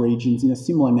mid-sized regions in a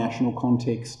similar national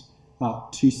context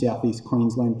to Southeast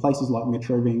Queensland, places like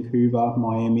Metro Vancouver,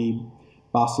 Miami,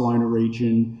 Barcelona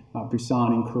region,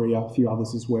 Busan in Korea, a few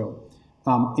others as well.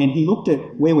 And he looked at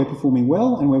where we're performing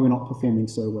well and where we're not performing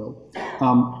so well.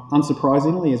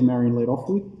 Unsurprisingly, as Marion led off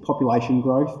with, population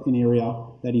growth, an area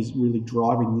that is really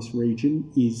driving this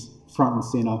region, is front and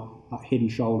centre, head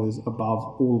and shoulders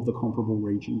above all of the comparable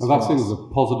regions. And that seems a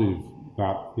positive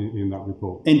in that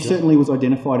report. And certainly was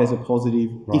identified as a positive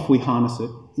if we harness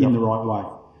it in the right way.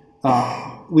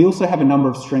 We also have a number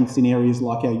of strengths in areas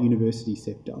like our university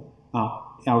sector,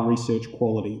 our research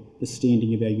quality, the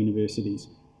standing of our universities.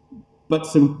 But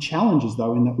some challenges,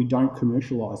 though, in that we don't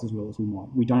commercialise as well as we might.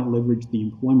 We don't leverage the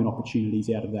employment opportunities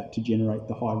out of that to generate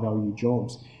the high-value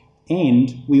jobs.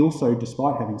 And we also,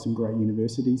 despite having some great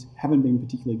universities, haven't been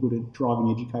particularly good at driving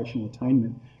educational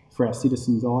attainment for our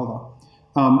citizens either.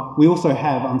 We also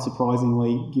have,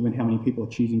 unsurprisingly, given how many people are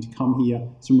choosing to come here,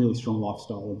 some really strong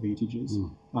lifestyle advantages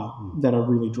that are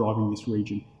really driving this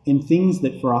region. And things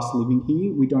that for us living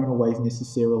here, we don't always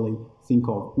necessarily think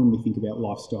of when we think about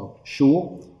lifestyle.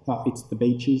 Sure, it's the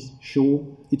beaches. Sure,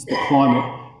 it's the climate.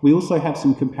 We also have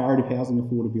some comparative housing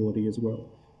affordability as well.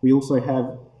 We also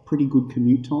have pretty good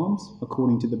commute times,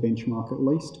 according to the benchmark at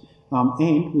least.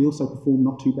 And we also perform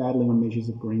not too badly on measures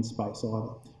of green space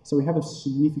either. So we have a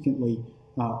significant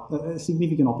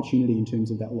opportunity in terms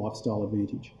of that lifestyle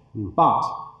advantage. But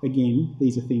again,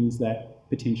 these are things that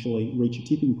potentially reach a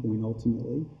tipping point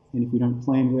ultimately, and if we don't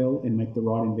plan well and make the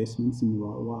right investments in the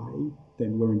right way,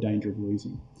 then we're in danger of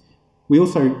losing. We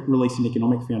also released an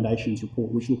Economic Foundations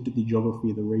report which looked at the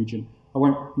geography of the region. I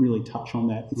won't really touch on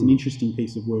that. It's an interesting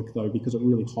piece of work though, because it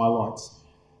really highlights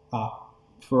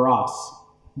for us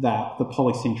that the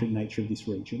polycentric nature of this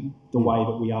region, the way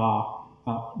that we are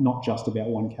not just about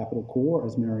one capital core,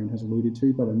 as Marion has alluded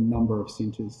to, but a number of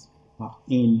centres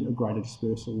and a greater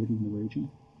dispersal within the region.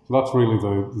 So that's really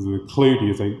the clue, do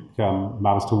you think,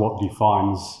 Matt, as to what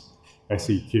defines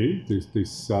SEQ?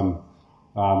 This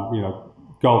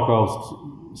Gold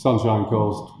Coast, Sunshine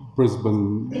Coast,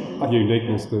 Brisbane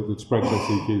uniqueness that spreads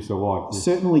SEQ so wide.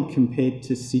 Certainly compared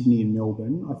to Sydney and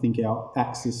Melbourne, I think our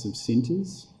axis of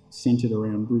centres, centred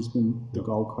around Brisbane, the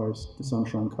Gold Coast, the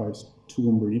Sunshine Coast,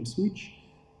 Toowoomba and Ipswich,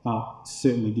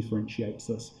 certainly differentiates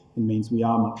us and means we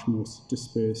are much more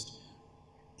dispersed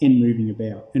and moving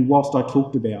about. And whilst I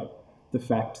talked about the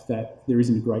fact that there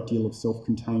isn't a great deal of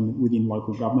self-containment within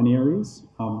local government areas,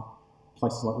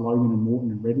 places like Logan and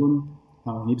Moreton and Redland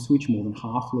and Ipswich, more than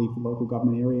half leave the local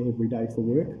government area every day for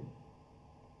work.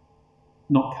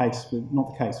 Not the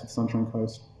case with Sunshine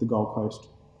Coast, the Gold Coast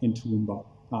and Toowoomba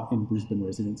and Brisbane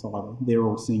residents either. They're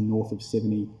all seeing north of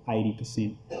 70,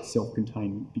 80%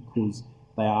 self-containment because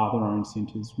they are their own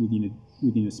centres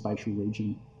within a spatial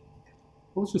region.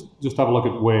 Well, let's just have a look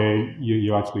at where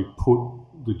you actually put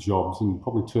the jobs and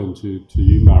probably turn to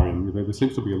you, Marion. There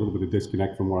seems to be a little bit of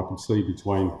disconnect from what I can see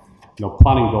between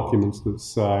planning documents that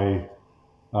say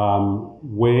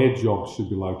where jobs should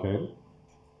be located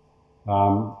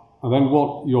and then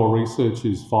what your research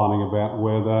is finding about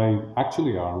where they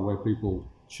actually are and where people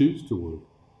choose to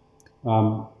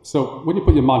work. So when you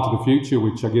put your mind to the future,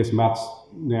 which I guess Matt's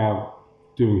now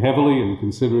doing heavily and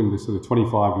considering this sort of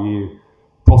 25-year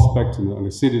prospect and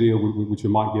acidity, which you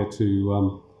might get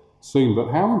to soon,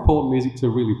 but how important is it to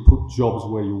really put jobs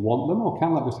where you want them, or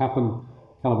can that just happen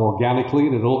kind of organically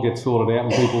and it all gets sorted out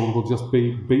and people will just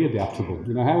be adaptable?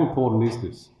 How important is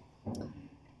this?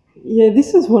 Yeah,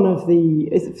 this is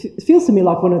it feels to me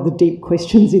like one of the deep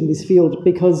questions in this field,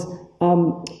 because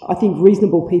I think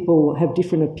reasonable people have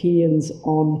different opinions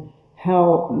on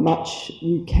how much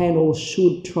you can or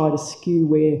should try to skew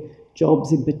where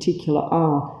jobs in particular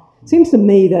are. It seems to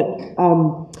me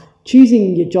that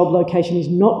choosing your job location is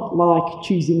not like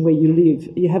choosing where you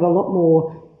live. You have a lot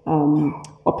more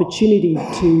opportunity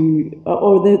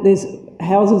there's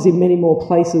houses in many more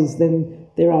places than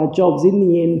there are jobs. In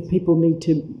the end, people need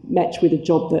to match with a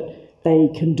job that they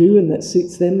can do and that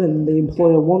suits them and the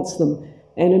employer wants them.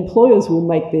 And employers will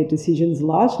make their decisions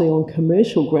largely on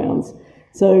commercial grounds.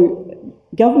 So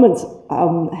governments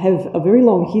have a very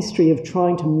long history of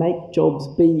trying to make jobs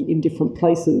be in different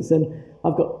places, and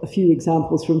I've got a few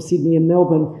examples from Sydney and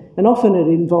Melbourne, and often it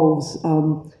involves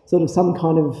sort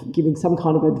of giving some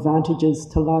kind of advantages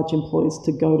to large employers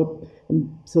to go to and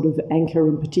sort of anchor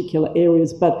in particular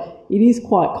areas, but it is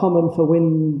quite common for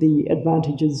when the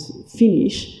advantages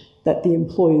finish that the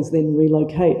employers then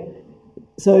relocate.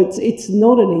 So it's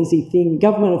not an easy thing.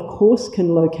 Government, of course,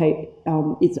 can locate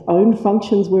its own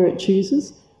functions where it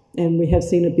chooses, and we have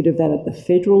seen a bit of that at the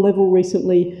federal level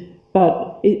recently,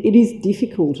 but it is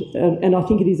difficult, and I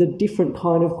think it is a different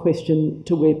kind of question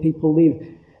to where people live.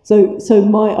 So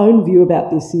my own view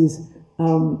about this is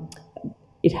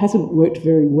it hasn't worked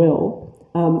very well.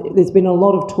 There's been a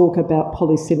lot of talk about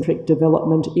polycentric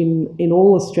development in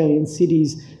all Australian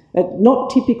cities, not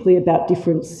typically about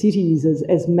different cities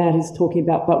as Matt is talking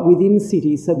about, but within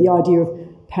cities. So the idea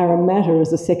of Parramatta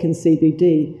as a second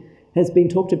CBD has been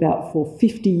talked about for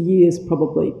 50 years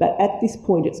probably, but at this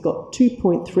point it's got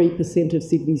 2.3% of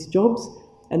Sydney's jobs,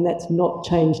 and that's not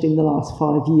changed in the last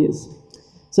 5 years.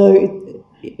 So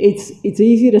it's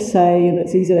easy to say, and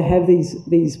it's easy to have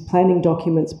these planning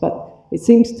documents, but it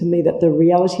seems to me that the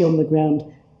reality on the ground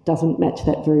doesn't match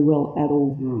that very well at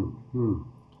all.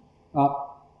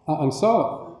 And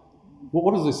so,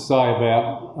 what does this say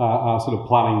about sort of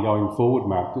planning going forward,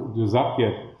 Matt? Does that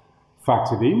get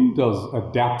factored in? Does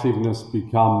adaptiveness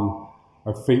become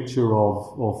a feature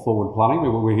of forward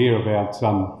planning? We hear about the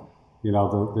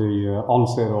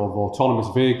onset of autonomous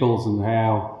vehicles and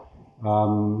how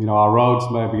our roads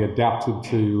may be adapted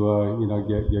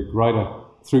to get greater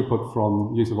throughput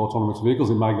from use of autonomous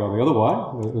vehicles. It may go the other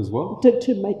way as well.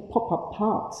 To make pop-up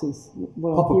parks is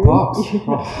what pop-up I'm hearing.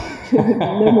 parks?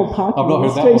 No more parking. I've not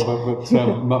heard that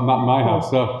one, but Matt may have.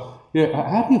 So, yeah,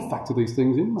 how do you factor these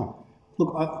things in, Matt?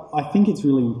 Look, I think it's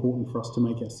really important for us to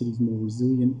make our cities more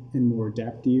resilient and more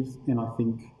adaptive, and I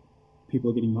think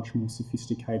people are getting much more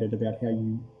sophisticated about how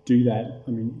you do that.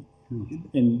 I mean,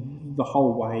 and the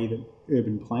whole way that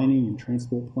urban planning and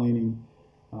transport planning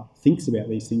thinks about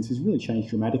these things has really changed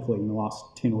dramatically in the last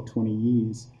 10 or 20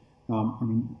 years.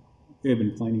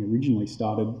 Urban planning originally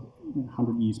started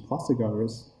 100 years plus ago,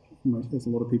 as a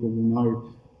lot of people will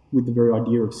know, with the very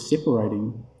idea of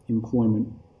separating employment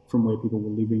from where people were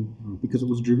living, because it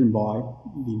was driven by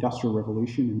the Industrial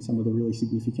Revolution and some of the really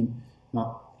significant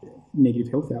negative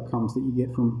health outcomes that you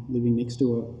get from living next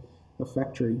to a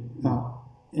factory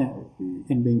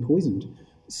and being poisoned.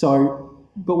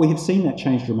 But we have seen that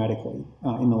change dramatically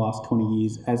in the last 20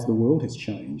 years as the world has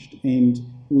changed. And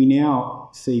we now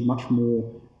see much more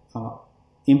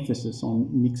emphasis on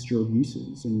mixture of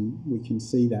uses, and we can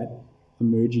see that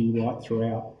emerging right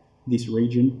throughout this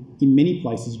region, in many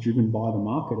places driven by the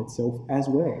market itself as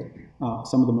well.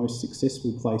 Some of the most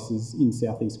successful places in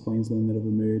southeast Queensland that have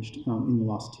emerged in the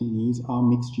last 10 years are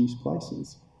mixed-use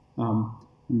places. And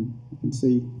you can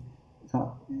see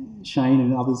Shane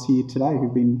and others here today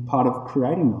who've been part of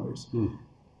creating those.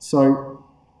 So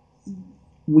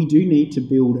we do need to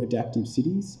build adaptive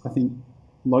cities. I think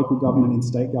local government and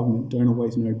state government don't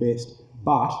always know best,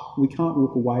 but we can't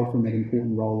walk away from that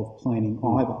important role of planning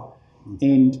either.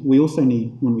 And we also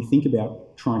need, when we think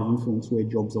about trying to influence where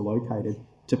jobs are located,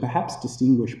 to perhaps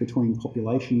distinguish between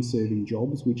population-serving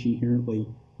jobs, which inherently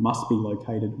must be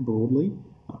located broadly,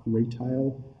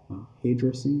 retail,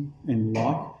 hairdressing and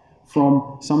like,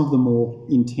 from some of the more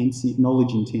intensive,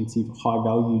 knowledge-intensive,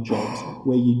 high-value jobs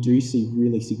where you do see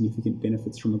really significant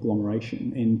benefits from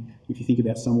agglomeration. And if you think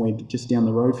about somewhere just down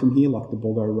the road from here, like the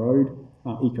Boggo Road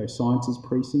Eco Sciences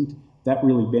Precinct, that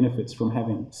really benefits from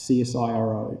having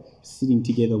CSIRO sitting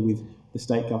together with the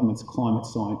state government's climate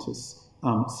scientists,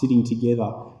 sitting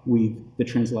together with the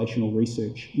Translational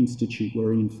Research Institute,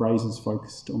 where Ian Fraser's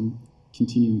focused on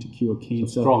continuing to cure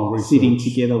cancer, sitting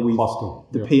together with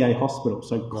the PA hospital,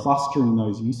 so clustering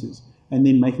those uses, and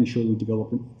then making sure we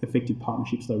develop effective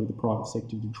partnerships though with the private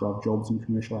sector to drive jobs and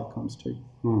commercial outcomes too.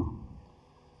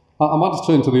 I might just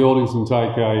turn to the audience and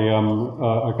take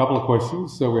a couple of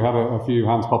questions. So we had a few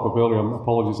hands pop up earlier.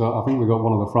 Apologies, I think we've got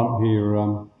one at the front here,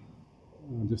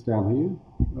 just down here,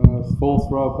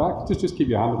 fourth row back. Just keep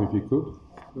your hand up if you could,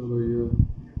 so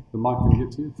the mic can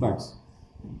get to you. Thanks.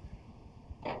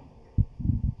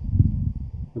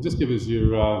 And just give us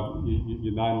your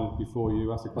name before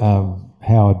you ask the question.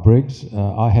 Howard Briggs.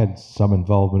 I had some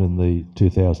involvement in the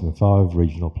 2005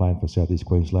 regional plan for South East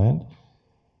Queensland,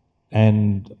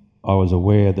 and I was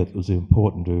aware that it was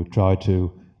important to try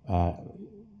to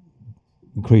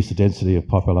increase the density of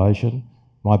population.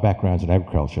 My background's in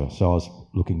agriculture, so I was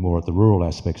looking more at the rural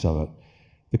aspects of it.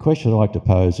 The question I'd like to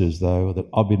pose is, though, that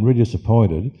I've been really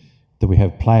disappointed that we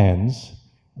have plans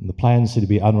and the plans seem to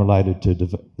be unrelated to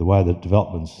the way the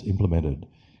development's implemented.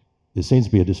 There seems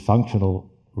to be a dysfunctional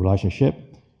relationship,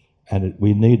 and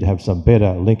we need to have some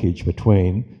better linkage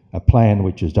between a plan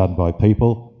which is done by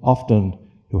people, often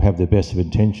who have their best of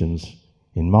intentions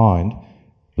in mind,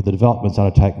 but the developments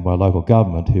undertaken by local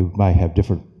government who may have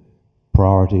different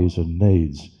priorities and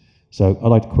needs. So I'd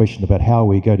like to question about how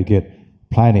we go to get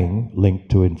planning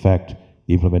linked to, in fact,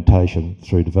 the implementation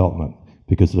through development,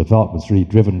 because the development's really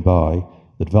driven by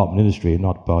the development industry and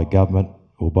not by government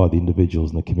or by the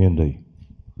individuals in the community.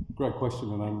 Great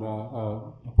question, and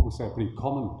I'll probably say a pretty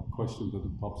common question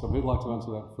that pops up. Who'd like to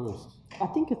answer that first? I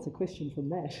think it's a question from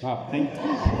Matt.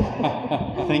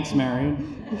 Thanks,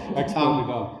 Marion. Expertly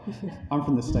done. I'm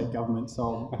from the state government,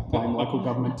 so I'll blame local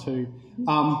government too.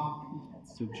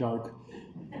 It's a joke.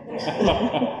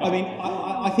 I mean,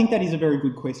 I think that is a very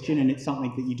good question, and it's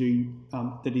something that you do,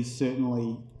 that is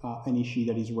certainly an issue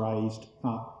that is raised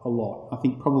a lot. I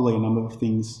think probably a number of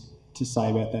things to say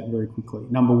about that very quickly.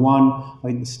 Number one, I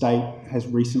think the state has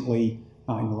recently,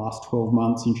 in the last 12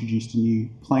 months, introduced a new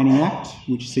Planning Act,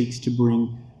 which seeks to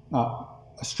bring a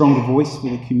stronger voice for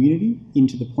the community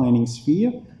into the planning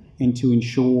sphere and to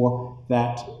ensure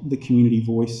that the community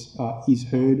voice is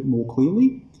heard more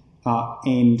clearly.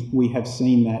 And we have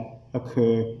seen that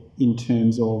occur in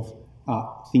terms of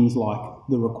things like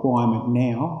the requirement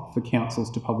now for councils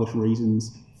to publish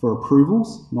reasons for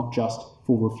approvals, not just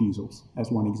for refusals,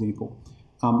 as one example.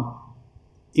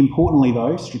 Importantly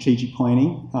though, strategic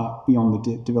planning beyond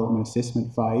the development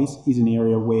assessment phase is an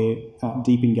area where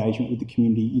deep engagement with the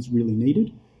community is really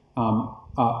needed.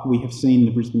 We have seen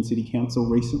the Brisbane City Council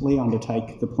recently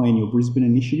undertake the Plan Your Brisbane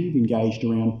initiative, engaged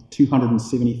around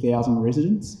 270,000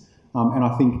 residents. And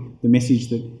I think the message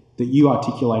that you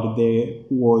articulated there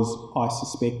was, I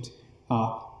suspect,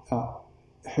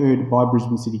 heard by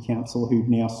Brisbane City Council, who've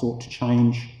now sought to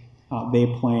change their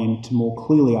plan to more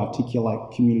clearly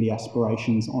articulate community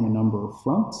aspirations on a number of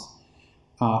fronts.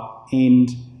 And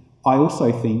I also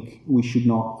think we should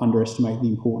not underestimate the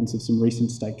importance of some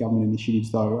recent state government initiatives,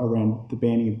 though, around the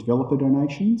banning of developer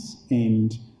donations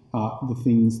and the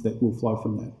things that will flow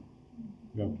from that.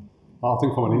 Yeah. I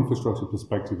think from an infrastructure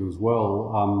perspective as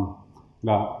well,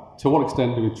 now, to what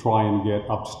extent do we try and get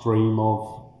upstream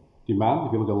of demand?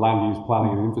 If you look at land use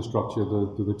planning and infrastructure,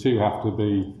 the two have to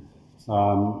be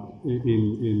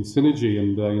in synergy,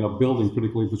 and building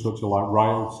critical infrastructure like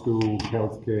rail, schools,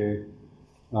 healthcare,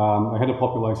 ahead of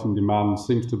population demand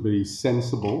seems to be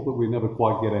sensible, but we never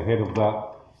quite get ahead of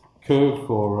that curve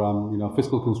for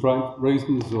fiscal constraint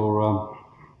reasons or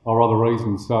other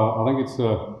reasons. So I think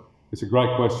it's a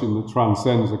great question that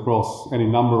transcends across any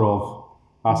number of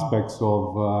aspects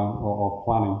of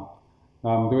planning.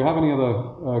 Do we have any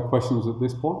other questions at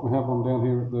this point? We have one down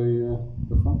here at the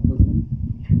front.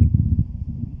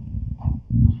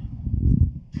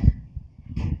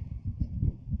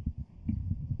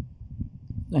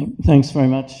 Thanks very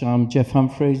much. I'm Jeff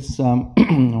Humphreys. I'm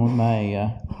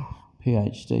a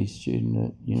PhD student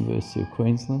at University of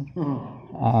Queensland,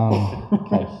 in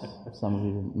case some of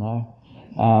you didn't know.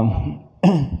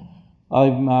 I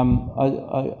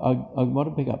want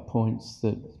to pick up points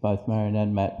that both Marion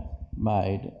and Matt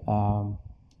made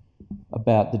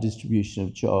about the distribution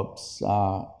of jobs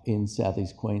in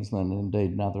southeast Queensland and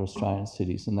indeed in other Australian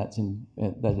cities, and that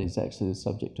is actually the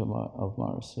subject of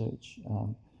my research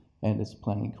and its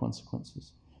planning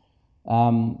consequences.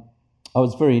 I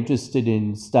was very interested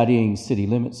in studying city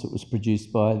limits. It was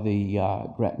produced by the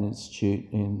Grattan Institute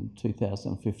in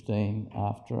 2015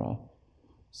 after a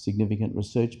significant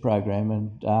research program,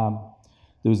 and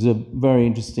there was a very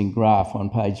interesting graph on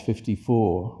page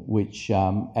 54 which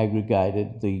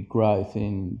aggregated the growth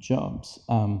in jobs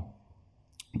and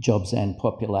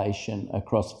population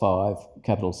across 5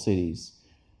 capital cities,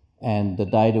 and the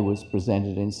data was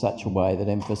presented in such a way that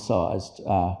emphasised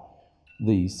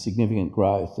the significant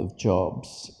growth of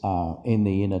jobs in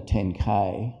the inner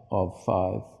 10K of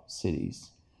 5 cities.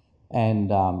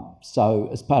 And so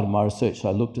as part of my research,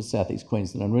 I looked at southeast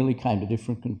Queensland and really came to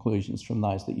different conclusions from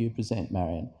those that you present,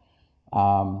 Marion.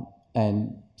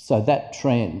 And so that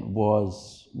trend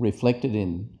was reflected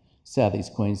in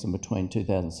southeast Queensland between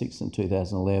 2006 and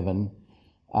 2011.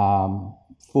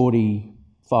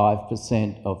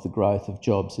 45% of the growth of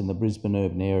jobs in the Brisbane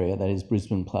urban area, that is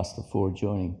Brisbane plus the 4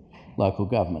 adjoining local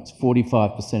governments,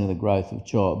 45% of the growth of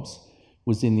jobs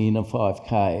was in the inner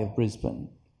 5K of Brisbane.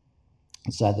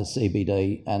 So the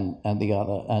CBD and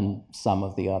some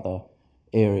of the other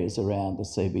areas around the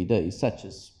CBD, such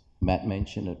as Matt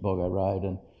mentioned at Boggo Road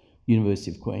and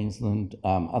University of Queensland,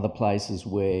 other places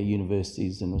where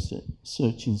universities and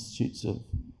research institutes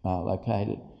are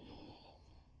located.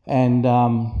 And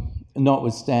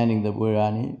notwithstanding that we're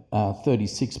only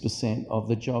 36% of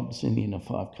the jobs in the inner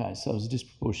 5K, so it was a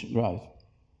disproportionate growth.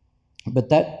 But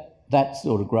that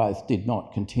sort of growth did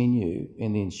not continue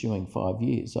in the ensuing 5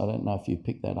 years. I don't know if you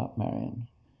picked that up, Marion.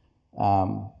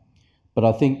 But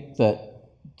I think that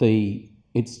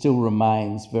it still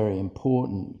remains very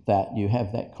important that you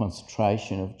have that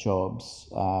concentration of jobs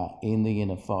in the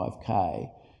inner 5K.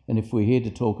 And if we're here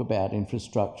to talk about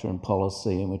infrastructure and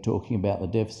policy, and we're talking about the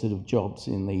deficit of jobs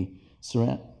in the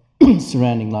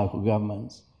surrounding local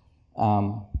governments,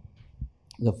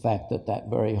 the fact that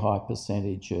very high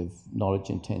percentage of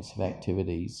knowledge-intensive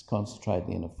activities concentrated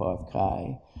in the inner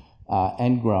 5K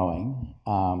and growing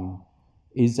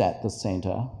is at the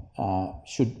centre,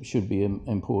 should be an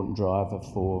important driver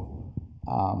for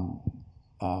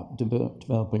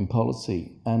developing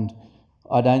policy. And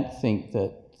I don't think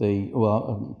that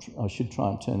I should try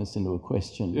and turn this into a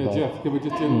question. Yeah, Jeff, can we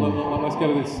just let's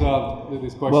go to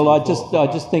this question. Well, I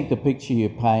just think the picture you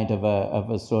paint of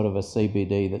a sort of a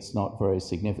CBD that's not very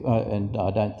significant, and I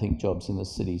don't think jobs in the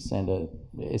city centre,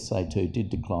 SA2,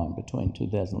 did decline between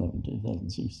 2011 and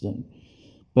 2016.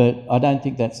 But I don't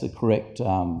think that's the correct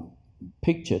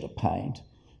picture to paint.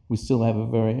 We still have a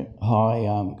very high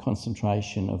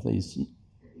concentration of these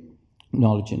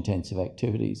knowledge-intensive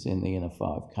activities in the inner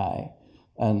 5K.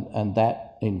 And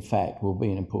that, in fact, will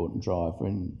be an important driver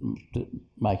in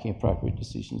making appropriate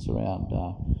decisions around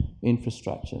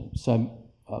infrastructure. So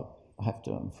I have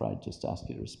to, I'm afraid, just ask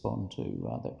you to respond to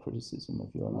that criticism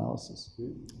of your analysis.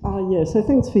 So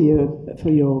thanks for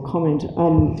your comment.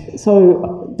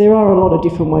 So there are a lot of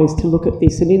different ways to look at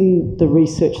this, and in the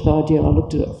research that I did, I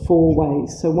looked at it 4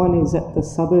 ways. So one is at the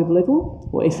suburb level,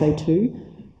 or SA2.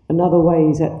 Another way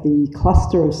is at the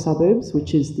cluster of suburbs,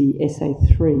 which is the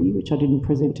SA3, which I didn't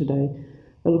present today.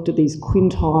 I looked at these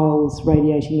quintiles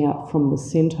radiating out from the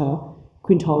centre,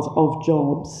 quintiles of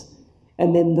jobs.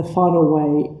 And then the final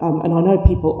way, and I know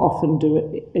people often do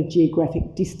it, a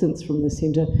geographic distance from the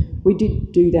centre. We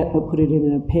did do that but put it in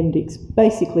an appendix,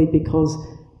 basically because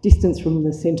distance from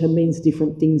the centre means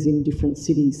different things in different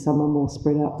cities. Some are more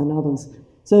spread out than others.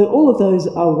 So all of those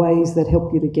are ways that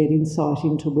help you to get insight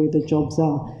into where the jobs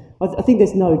are. I think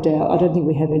there's no doubt, I don't think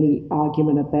we have any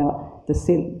argument about the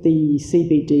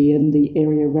CBD and the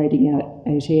area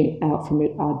radiating out from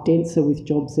it are denser with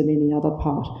jobs than any other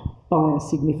part by a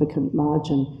significant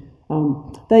margin.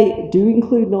 They do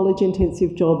include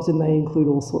knowledge-intensive jobs, and they include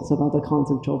all sorts of other kinds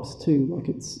of jobs too. Like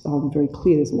it's very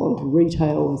clear there's a lot of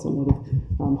retail, there's a lot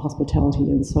of hospitality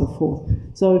and so forth.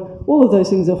 So all of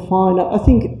those things are fine.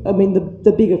 I mean,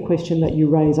 the bigger question that you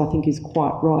raise, I think, is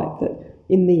quite right, that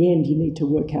in the end you need to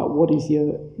work out what is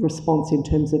your response in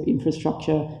terms of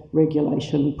infrastructure,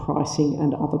 regulation, pricing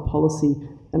and other policy.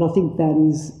 And I think that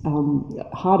is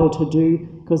harder to do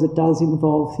because it does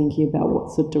involve thinking about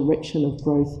what's the direction of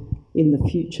growth in the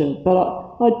future. But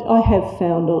I have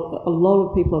found a lot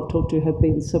of people I've talked to have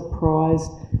been surprised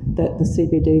that the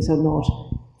CBDs are not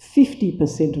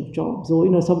 50% of jobs,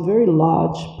 or some very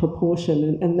large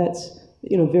proportion, and that's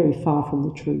very far from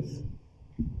the truth.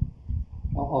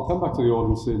 I'll come back to the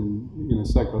audience in a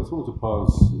sec, but I just wanted to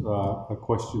pose a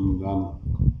question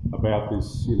about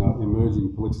this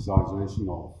emerging politicisation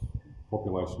of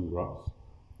population growth.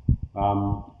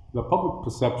 The public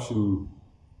perception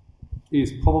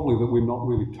is probably that we're not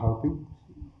really coping.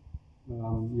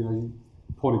 You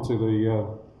pointed to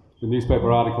the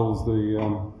newspaper articles, the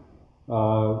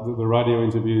radio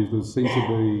interviews that seem to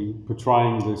be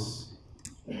portraying this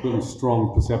really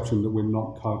strong perception that we're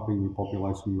not coping with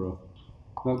population growth.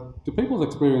 Now, do people's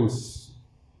experience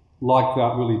like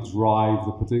that really drive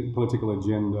the political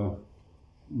agenda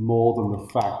more than the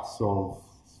facts of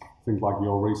things like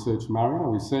your research, Marion?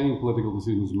 Are we seeing political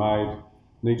decisions made,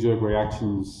 knee-jerk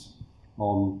reactions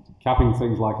on capping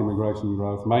things like immigration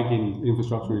growth, making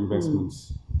infrastructure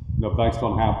investments based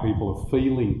on how people are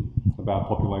feeling about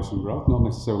population growth, not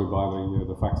necessarily by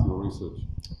the facts of the research?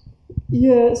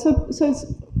 Yeah, so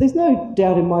there's no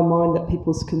doubt in my mind that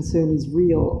people's concern is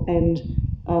real, and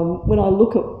when I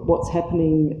look at what's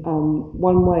happening,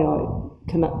 one way I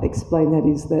can explain that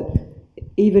is that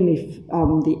even if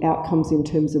the outcomes in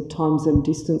terms of times and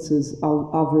distances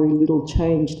are very little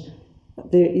changed,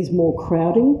 there is more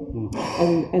crowding,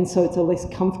 and so it's a less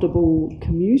comfortable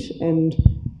commute, and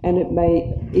it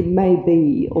may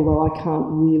be, although I can't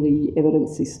really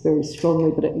evidence this very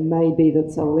strongly, but it may be that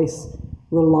it's a less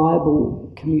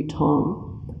reliable commute time.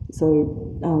 So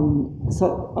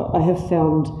I have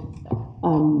found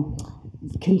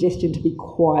congestion to be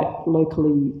quite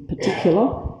locally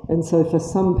particular, and so for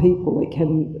some people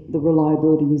the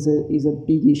reliability is a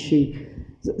big issue.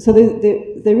 So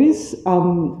there is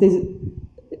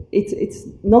it's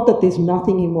not that there's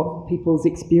nothing in what people's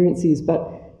experience is,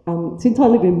 but since I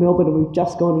live in Melbourne and we've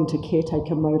just gone into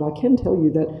caretaker mode, I can tell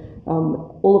you that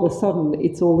all of a sudden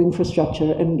it's all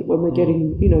infrastructure, and when we're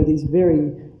getting, these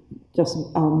very just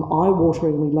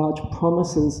eye-wateringly large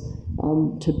promises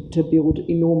to build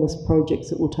enormous projects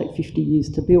that will take 50 years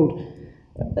to build.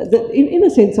 In a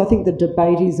sense, I think the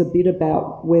debate is a bit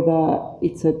about whether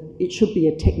it should be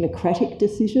a technocratic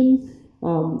decision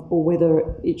or whether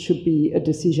it should be a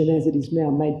decision as it is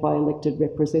now made by elected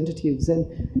representatives.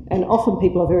 And often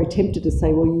people are very tempted to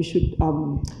say, well, you should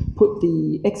put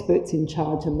the experts in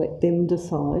charge and let them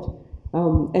decide.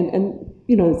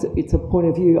 It's a point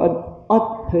of view.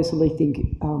 I personally think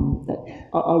that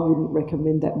I wouldn't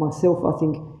recommend that myself. I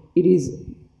think it is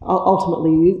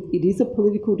ultimately it is a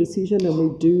political decision, and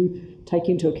we do take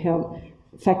into account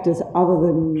factors other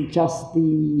than just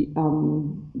the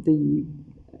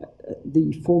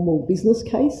formal business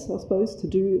case, I suppose, to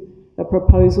do a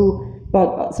proposal.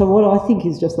 But so what I think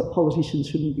is just that politicians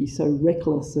shouldn't be so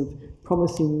reckless of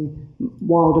promising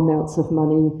wild amounts of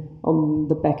money on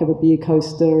the back of a beer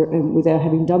coaster and without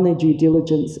having done their due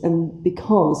diligence. And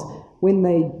because when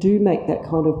they do make that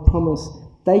kind of promise,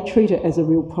 they treat it as a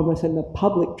real promise and the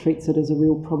public treats it as a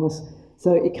real promise.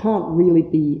 So it can't really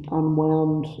be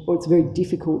unwound, or it's very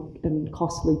difficult and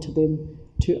costly to them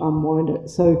to unwind it.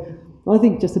 So I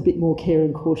think just a bit more care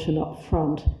and caution up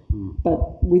front,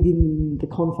 but within the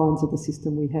confines of the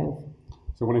system we have.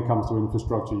 So when it comes to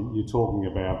infrastructure, you're talking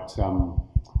about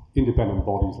independent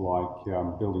bodies like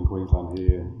Building Queensland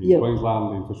here in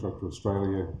Queensland, Infrastructure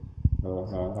Australia,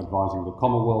 advising the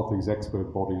Commonwealth, these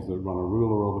expert bodies that run a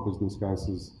ruler over business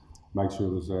cases, make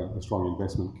sure there's a strong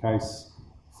investment case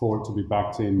for it to be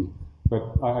backed in.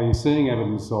 But are you seeing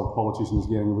evidence of politicians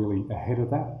getting really ahead of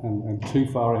that and too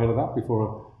far ahead of that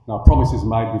before a promise is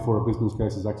made before a business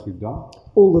case is actually done?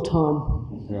 All the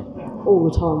time. Yeah. All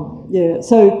the time, yeah.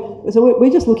 So we're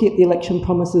just looking at the election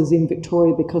promises in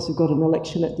Victoria because we've got an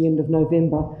election at the end of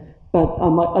November. But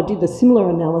I did a similar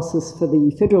analysis for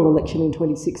the federal election in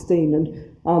 2016, and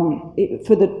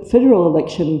for the federal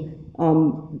election,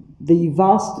 the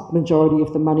vast majority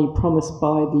of the money promised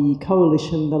by the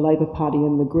Coalition, the Labor Party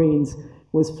and the Greens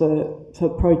was for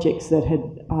projects that had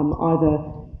either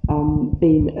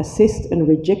been assessed and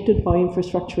rejected by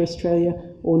Infrastructure Australia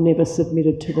or never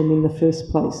submitted to them in the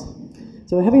first place.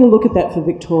 So we're having a look at that for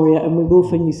Victoria, and we will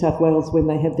for New South Wales when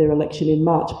they have their election in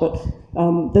March. But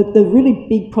the really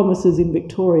big promises in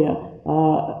Victoria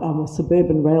are a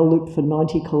suburban rail loop for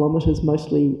 90 kilometres,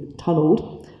 mostly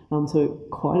tunnelled, so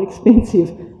quite expensive.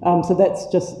 So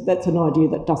that's an idea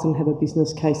that doesn't have a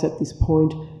business case at this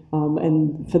point.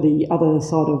 And for the other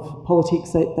side of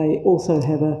politics, they also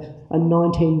have a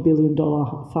 $19 billion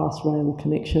fast rail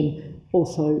connection,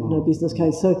 also no business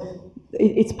case. So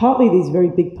it's partly these very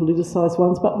big politicised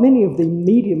ones, but many of the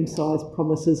medium-sized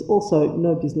promises also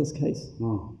no business case.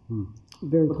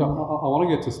 Very Look, I want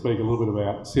to get to speak a little bit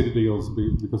about city deals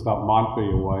because that might be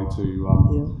a way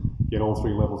to get all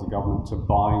three levels of government to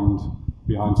bind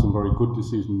behind some very good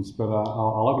decisions. But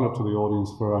I'll open up to the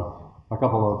audience for a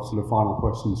couple of sort of final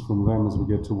questions from them as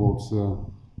we get towards the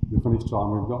finish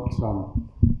time. We've got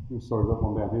we've got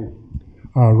one down here.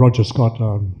 Roger Scott,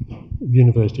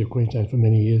 University of Queensland for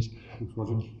many years. Thanks,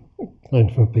 Roger.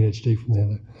 Learned from a PhD from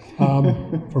there,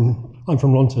 though. I'm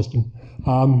from Launceston.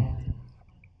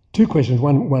 Two questions,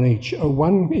 one each.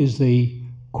 One is the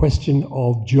question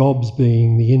of jobs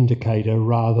being the indicator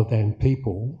rather than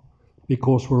people,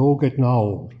 because we're all getting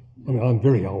old. I mean, I'm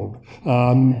very old,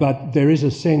 but there is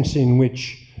a sense in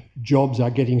which jobs are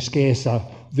getting scarcer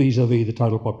vis-a-vis the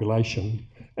total population,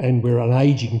 and we're an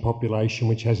ageing population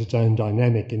which has its own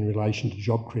dynamic in relation to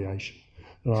job creation.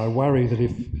 And I worry that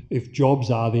if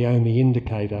jobs are the only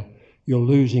indicator, you're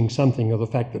losing something of the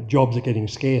fact that jobs are getting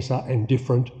scarcer and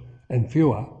different and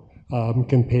fewer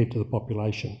compared to the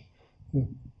population.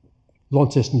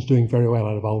 Launceston's doing very well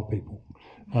out of old people,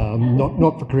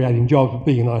 not for creating jobs, but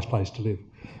being a nice place to live.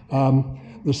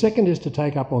 The second is to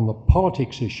take up on the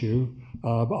politics issue.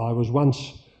 I was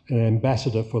once an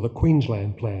ambassador for the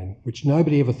Queensland Plan, which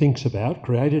nobody ever thinks about,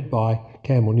 created by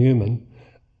Campbell Newman.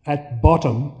 At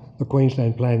bottom, the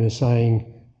Queensland Plan is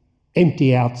saying,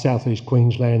 empty out southeast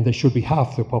Queensland, there should be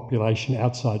half the population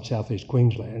outside southeast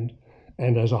Queensland,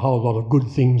 and there's a whole lot of good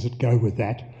things that go with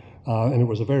that. And it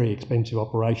was a very expensive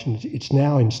operation. It's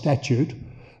now in statute,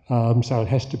 so it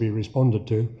has to be responded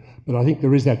to. But I think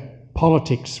there is that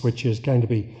politics which is going to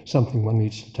be something one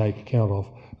needs to take account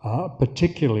of,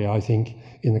 particularly, I think,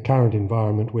 in the current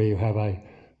environment where you have a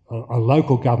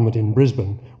local government in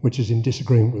Brisbane which is in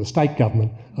disagreement with the state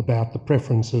government about the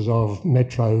preferences of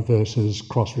metro versus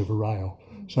cross-river rail.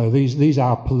 So these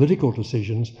are political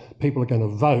decisions. People are going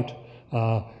to vote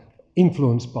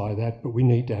influenced by that, but we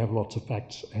need to have lots of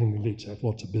facts and we need to have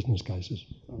lots of business cases.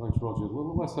 Thanks, Roger.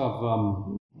 Well, let's have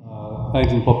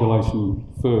ageing population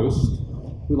first.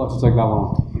 Who'd like to take that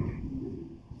one?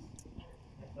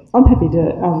 I'm happy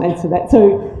to answer that.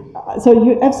 So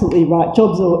you're absolutely right.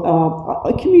 Jobs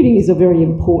are commuting is a very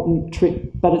important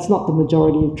trip, but it's not the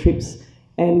majority of trips.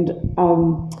 And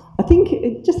I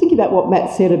think just thinking about what Matt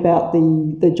said about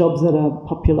the jobs that are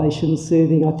population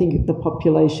serving, I think the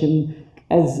population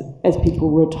as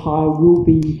people retire will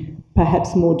be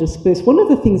perhaps more dispersed. One of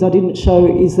the things I didn't show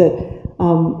is that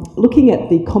looking at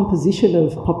the composition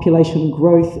of population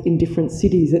growth in different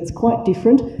cities, it's quite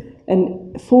different.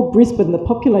 And for Brisbane, the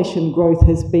population growth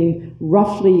has been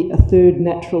roughly a third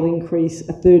natural increase,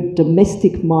 a third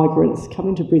domestic migrants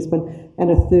coming to Brisbane,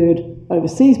 and a third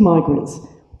overseas migrants.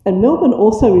 And Melbourne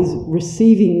also is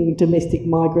receiving domestic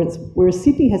migrants, whereas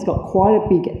Sydney has got quite a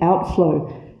big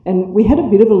outflow. And we had a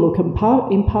bit of a look, and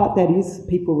in part that is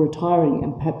people retiring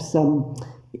and perhaps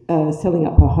selling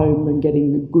up a home and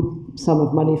getting a good sum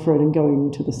of money for it and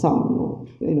going to the sun, or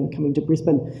coming to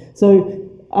Brisbane. So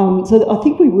I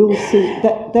think we will see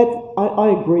that.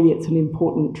 I agree, it's an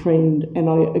important trend, and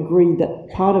I agree that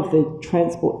part of the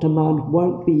transport demand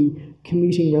won't be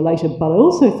commuting related. But I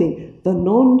also think the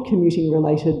non-commuting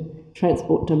related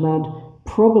transport demand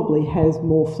probably has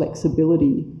more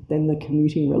flexibility than the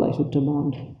commuting related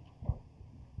demand.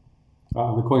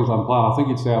 The Queensland Plan, I think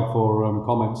it's out for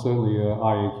comment. Certainly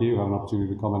IEQ had an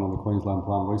opportunity to comment on the Queensland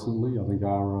Plan recently. I think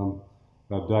our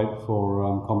date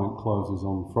for comment closes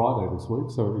on Friday this week,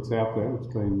 so it's out there. It's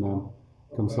been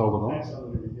consulted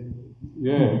on.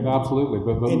 Yeah, absolutely.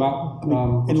 But Matt,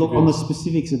 and look, on the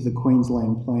specifics of the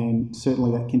Queensland Plan,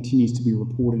 certainly that continues to be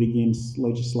reported against.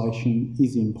 Legislation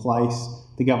is in place.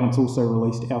 The government's also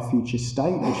released Our Future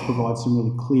State, which provides some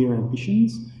really clear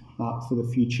ambitions for the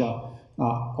future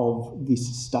of this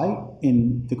state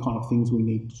and the kind of things we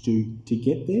need to do to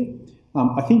get there.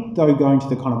 I think, though, going to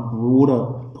the kind of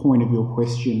broader point of your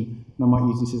question, and I might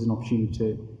use this as an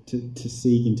opportunity to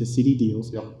seek into city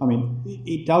deals. Yep. I mean,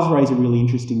 it does raise a really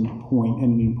interesting point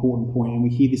and an important point, and we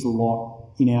hear this a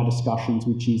lot in our discussions,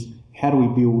 which is how do we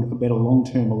build a better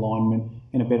long-term alignment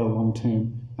and a better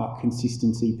long-term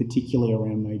consistency, particularly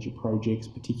around major projects,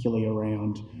 particularly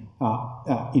around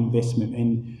investment.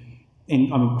 And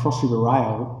I mean, Cross River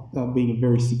Rail being a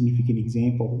very significant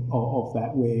example of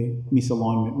that, where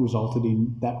misalignment resulted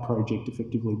in that project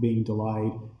effectively being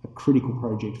delayed, a critical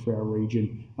project for our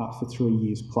region for 3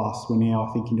 years plus. We're now,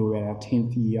 I think, into about our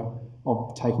 10th year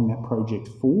of taking that project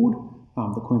forward.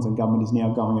 The Queensland Government is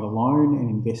now going it alone and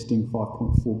investing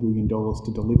 $5.4 billion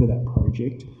to deliver that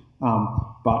project.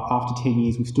 But after 10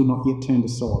 years, we've still not yet turned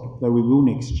aside, though we will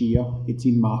next year. It's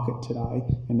in market today,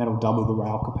 and that'll double the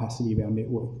rail capacity of our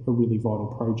network, a really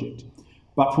vital project.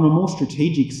 But from a more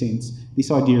strategic sense,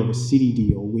 this idea of a city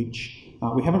deal, which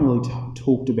we haven't really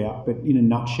talked about, but in a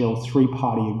nutshell,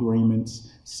 three-party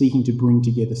agreements seeking to bring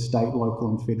together state, local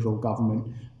and federal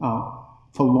government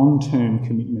for long-term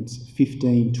commitments,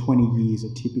 15, 20 years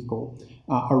are typical,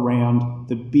 around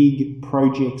the big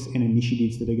projects and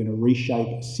initiatives that are going to reshape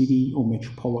a city or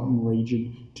metropolitan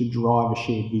region to drive a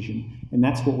shared vision. And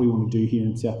that's what we want to do here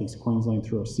in South East Queensland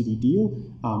through a city deal.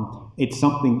 It's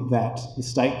something that the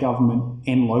state government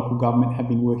and local government have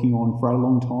been working on for a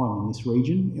long time in this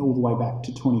region, all the way back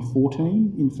to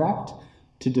 2014, in fact,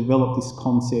 to develop this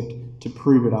concept, to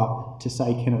prove it up, to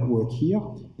say, can it work here?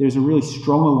 There's a really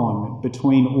strong alignment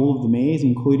between all of the mayors,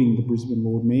 including the Brisbane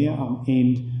Lord Mayor,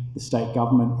 and the state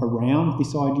government around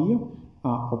this idea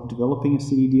of developing a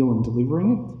city deal and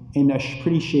delivering it, and a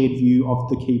pretty shared view of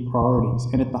the key priorities.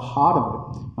 And at the heart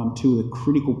of it, two of the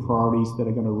critical priorities that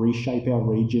are going to reshape our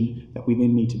region that we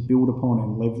then need to build upon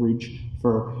and leverage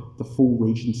for the full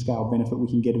region scale benefit we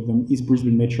can get of them is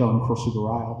Brisbane Metro and Cross River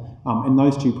Rail. And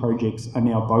those two projects are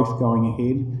now both going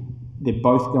ahead. They're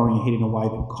both going ahead in a way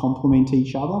that complement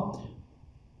each other.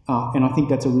 And I think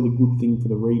that's a really good thing for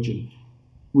the region.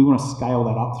 We want to scale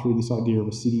that up through this idea of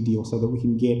a city deal so that we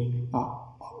can get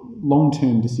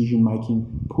long-term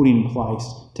decision-making put in place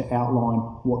to outline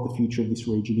what the future of this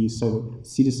region is, so that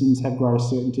citizens have greater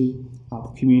certainty,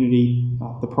 the community,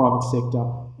 the private sector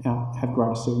have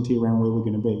greater certainty around where we're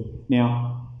going to be.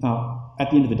 Now, at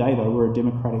the end of the day, though, we're a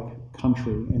democratic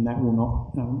country, and that will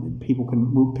not.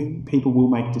 People will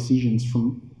make decisions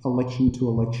from election to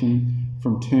election,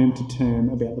 from term to term,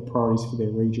 about the priorities for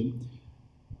their region.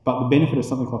 But the benefit of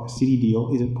something like a city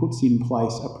deal is it puts in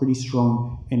place a pretty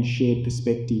strong and shared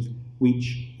perspective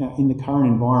which in the current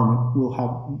environment will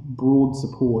have broad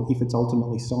support if it's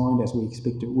ultimately signed, as we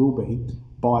expect it will be,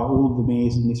 by all of the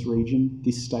mayors in this region,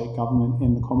 this state government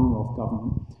and the Commonwealth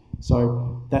government.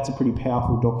 So that's a pretty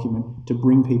powerful document to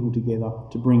bring people together,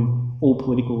 to bring all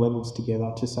political levels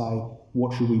together to say,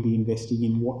 what should we be investing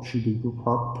in, what should we be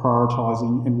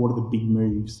prioritising, and what are the big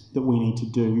moves that we need to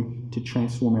do to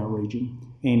transform our region.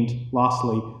 And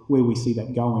lastly, where we see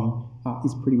that going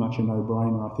is pretty much a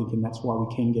no-brainer, I think, and that's why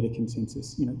we can get a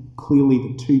consensus. Clearly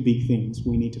the two big things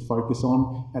we need to focus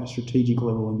on at a strategic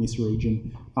level in this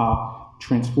region are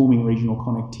transforming regional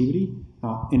connectivity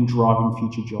and driving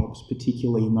future jobs,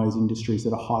 particularly in those industries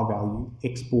that are high value,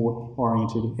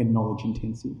 export-oriented and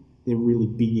knowledge-intensive. They're really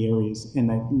big areas, and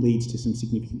that leads to some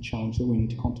significant change that we need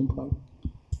to contemplate.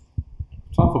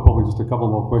 Time for probably just a couple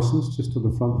more questions, just to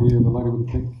the front here, the lady with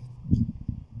the pink.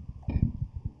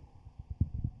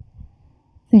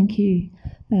 Thank you.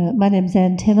 My name's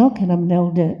Anne Tennock and I'm an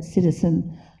elder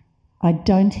citizen. I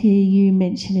don't hear you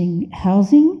mentioning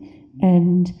housing,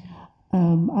 and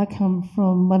I come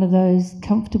from one of those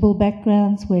comfortable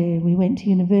backgrounds where we went to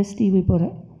university, we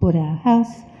bought our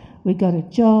house, we got a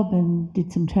job and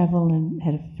did some travel and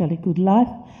had a fairly good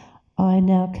life. I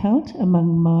now count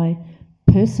among my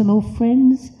personal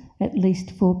friends at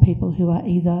least 4 people who are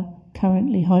either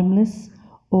currently homeless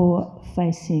or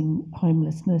facing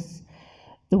homelessness.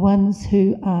 The ones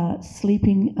who are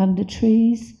sleeping under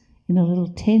trees in a little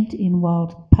tent in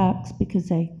wild parks because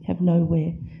they have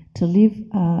nowhere to live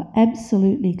are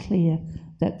absolutely clear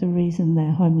that the reason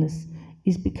they're homeless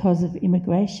is because of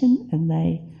immigration, and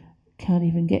they can't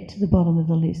even get to the bottom of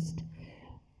the list.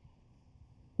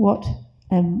 What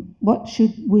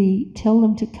should we tell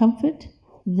them to comfort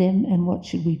them, and what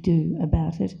should we do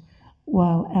about it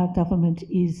while our government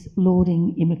is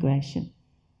lauding immigration?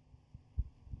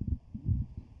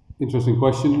 Interesting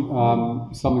question.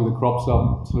 Something that crops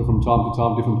up sort of from time to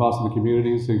time, different parts of the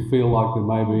communities who feel like they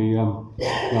may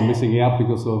be missing out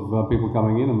because of people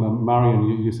coming in. And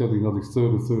Marion, you said this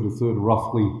third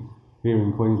roughly here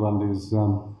in Queensland is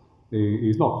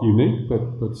not unique,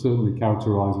 but certainly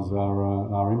characterises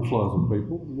our inflows of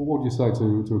people. What would you say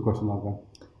to a question like that?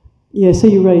 Yeah, so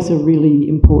you raise a really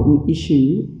important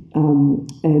issue, and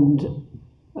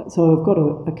so I've got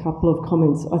a couple of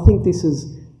comments. I think this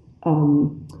is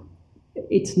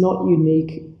it's not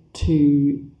unique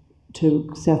to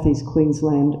Southeast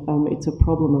Queensland. It's a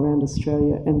problem around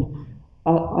Australia, and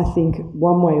I think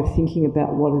one way of thinking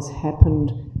about what has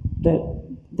happened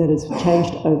that has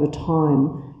changed over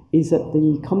time is that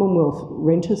the Commonwealth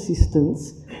rent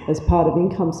assistance as part of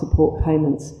income support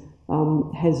payments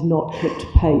has not kept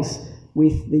pace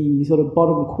with the sort of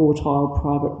bottom quartile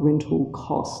private rental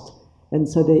cost, and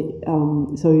so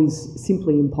it's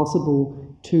simply impossible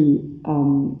to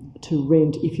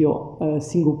rent if you're a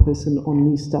single person on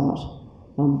New Start,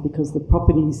 because the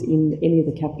properties in any of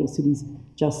the capital cities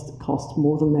just cost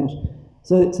more than that.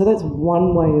 So that's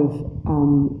one way of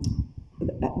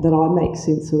that I make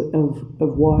sense of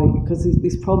why, because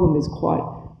this problem is quite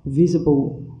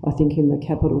visible, I think, in the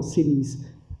capital cities.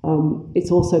 It's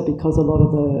also because a lot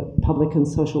of the public and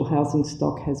social housing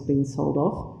stock has been sold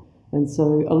off, and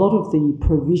so a lot of the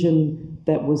provision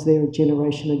that was there a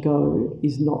generation ago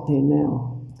is not there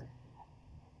now.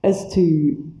 As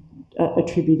to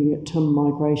attributing it to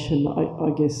migration, I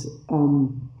guess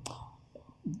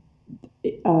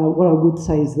what I would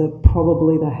say is that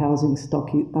probably the housing stock,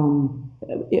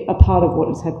 a part of what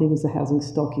is happening is the housing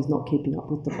stock is not keeping up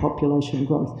with the population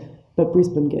growth. But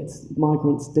Brisbane gets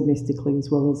migrants domestically as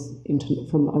well as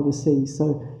from overseas.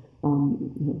 So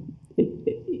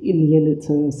in the end, it's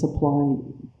a supply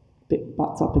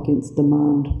butts up against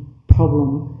demand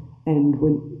problem, and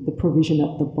when the provision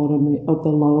at the bottom of the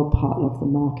lower part of the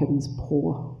market is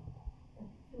poor.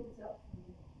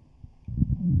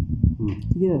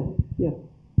 Yeah.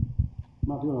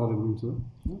 Mark, do you want to add anything to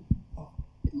that?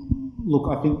 Look,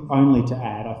 I think only to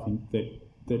add, I think that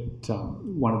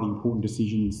one of the important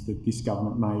decisions that this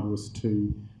government made was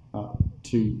to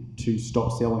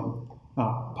stop selling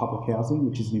public housing,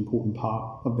 which is an important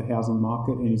part of the housing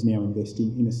market, and is now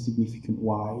investing in a significant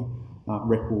way,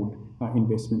 record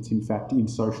investments, in fact, in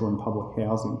social and public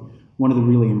housing. One of the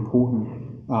really important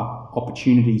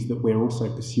opportunities that we're also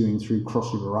pursuing through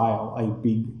Cross River Rail, a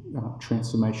big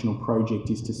transformational project,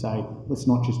 is to say, let's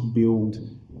not just build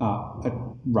a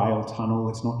rail tunnel,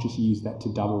 let's not just use that to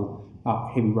double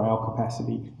heavy rail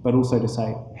capacity, but also to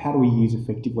say, how do we use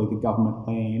effectively the government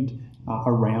land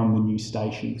around the new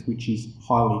stations, which is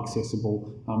highly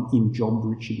accessible in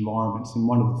job-rich environments. And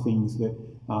one of the things that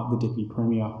the Deputy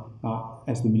Premier,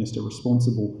 as the Minister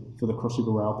responsible for the Cross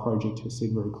River Rail project, has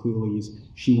said very clearly is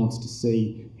she wants to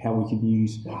see how we can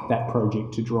use that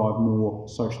project to drive more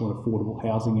social and affordable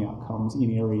housing outcomes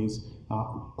in areas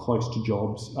close to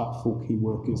jobs for key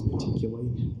workers,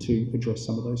 particularly to address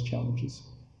some of those challenges.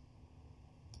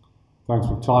 Thanks.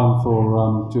 We've time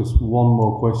for just one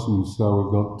more question. So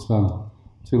we've got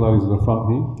two ladies at the front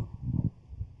here.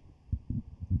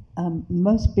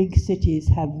 Most big cities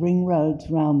have ring roads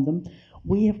around them.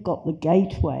 We have got the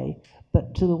Gateway,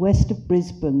 but to the west of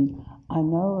Brisbane, I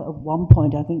know at one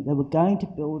point I think they were going to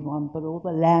build one, but all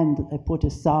the land that they put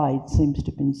aside seems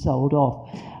to have been sold off.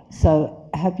 So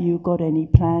have you got any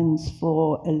plans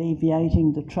for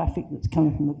alleviating the traffic that's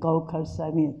coming from the Gold Coast,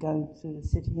 saving it going through the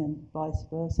city and vice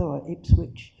versa, or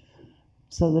Ipswich,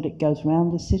 so that it goes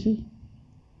around the city?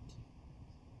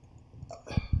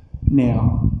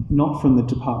 Now, not from the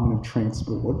Department of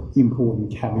Transport, important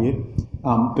caveat,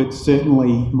 but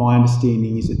certainly my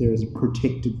understanding is that there is a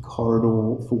protected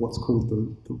corridor for what's called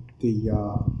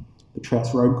the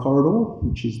Trouts Road corridor,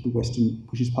 which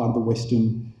is part of the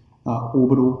Western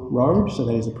Orbital Road. So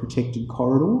that is a protected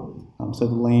corridor. So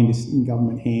the land is in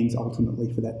government hands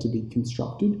ultimately for that to be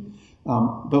constructed.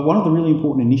 But one of the really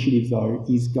important initiatives, though,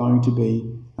 is going to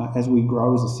be as we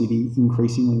grow as a city,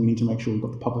 increasingly we need to make sure we've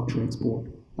got the public transport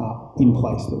in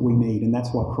place that we need, and that's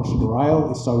why Cross River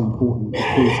Rail is so important,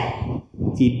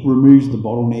 because it removes the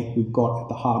bottleneck we've got at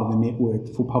the heart of the network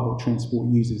for public transport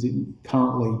users.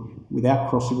 Currently, without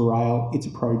Cross River Rail, it's a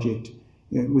project.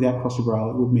 Without Cross River Rail,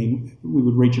 it would mean we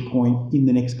would reach a point in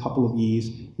the next couple of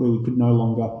years where we could no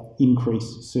longer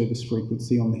increase service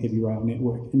frequency on the heavy rail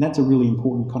network, and that's a really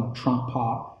important kind of trunk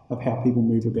part of how people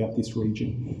move about this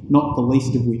region, not the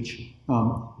least of which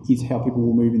is how people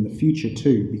will move in the future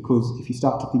too, because if you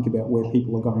start to think about where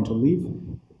people are going to live,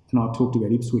 and I talked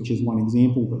about Ipswich as one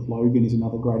example, but Logan is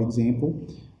another great example.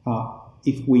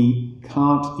 If we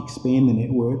can't expand the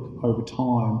network over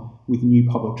time with new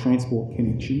public transport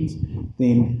connections,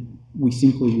 then we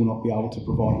simply will not be able to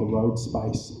provide the road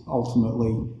space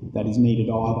ultimately that is needed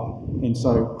either. And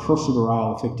so Cross River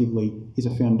Rail effectively is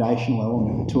a foundational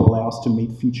element to allow us to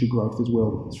meet future growth as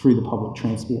well through the public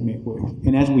transport network.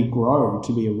 And as we grow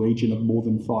to be a region of more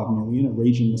than 5 million, a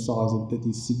region the size of that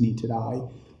is Sydney today,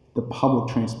 the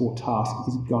public transport task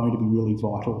is going to be really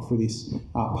vital for this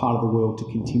part of the world to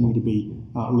continue to be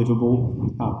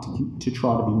livable, to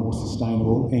try to be more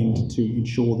sustainable, and to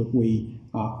ensure that we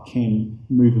can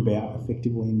move about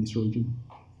effectively in this region.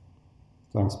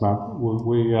 Thanks, Matt.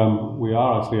 We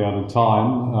are actually out of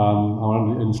time.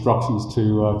 Our instructions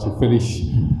to finish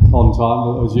on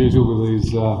time, as usual with these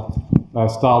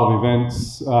style of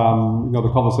events.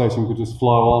 The conversation could just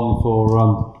flow on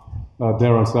for,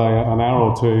 dare I say, an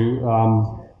hour or two.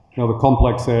 The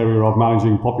complex area of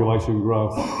managing population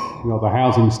growth, the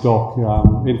housing stock,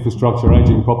 infrastructure,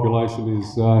 ageing population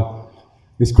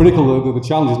is critical. The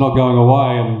challenge is not going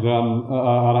away, and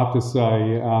I'd have to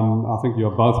say I think you're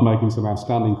both making some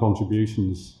outstanding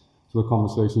contributions to the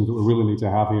conversations that we really need to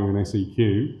have here in SEQ.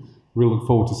 We look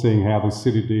forward to seeing how this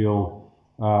city deal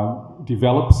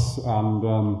develops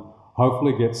and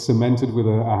hopefully gets cemented with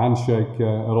a handshake at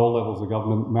all levels of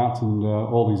government. Matt, and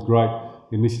all these great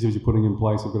initiatives you're putting in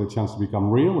place have got a chance to become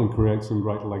real and create some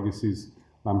great legacies.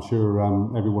 I'm sure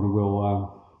everyone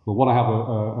will want to have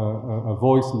a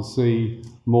voice and see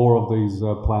more of these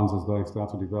plans as they start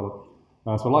to develop.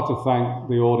 So I'd like to thank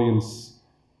the audience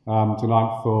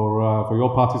tonight for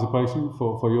your participation,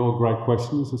 for your great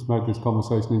questions. It's made this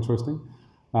conversation interesting.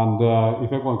 And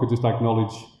if everyone could just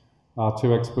acknowledge our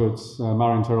two experts,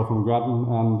 Marion Terrill from Grattan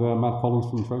and Matt Collins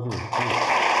from Treasury. Thanks.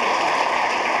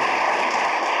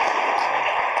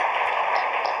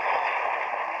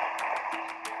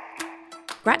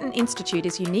 Grattan Institute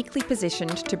is uniquely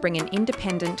positioned to bring an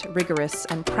independent, rigorous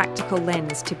and practical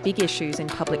lens to big issues in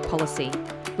public policy,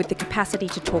 with the capacity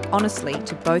to talk honestly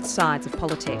to both sides of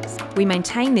politics. We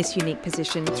maintain this unique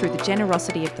position through the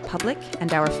generosity of the public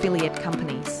and our affiliate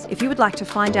companies. If you would like to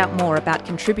find out more about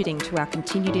contributing to our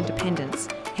continued independence,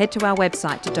 head to our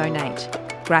website to donate,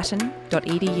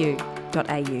 grattan.edu.au.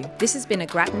 This has been a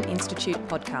Grattan Institute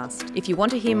podcast. If you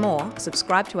want to hear more,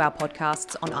 subscribe to our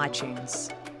podcasts on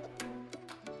iTunes.